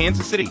food in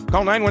Kansas City.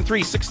 Call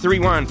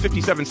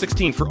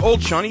 913-631-5716 for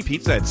Old Shawnee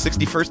Pizza at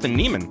 61st and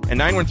Neiman, and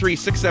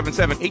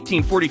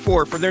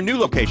 913-677-1844 for their new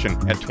location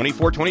at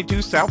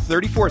 2422 South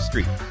 34th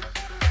Street.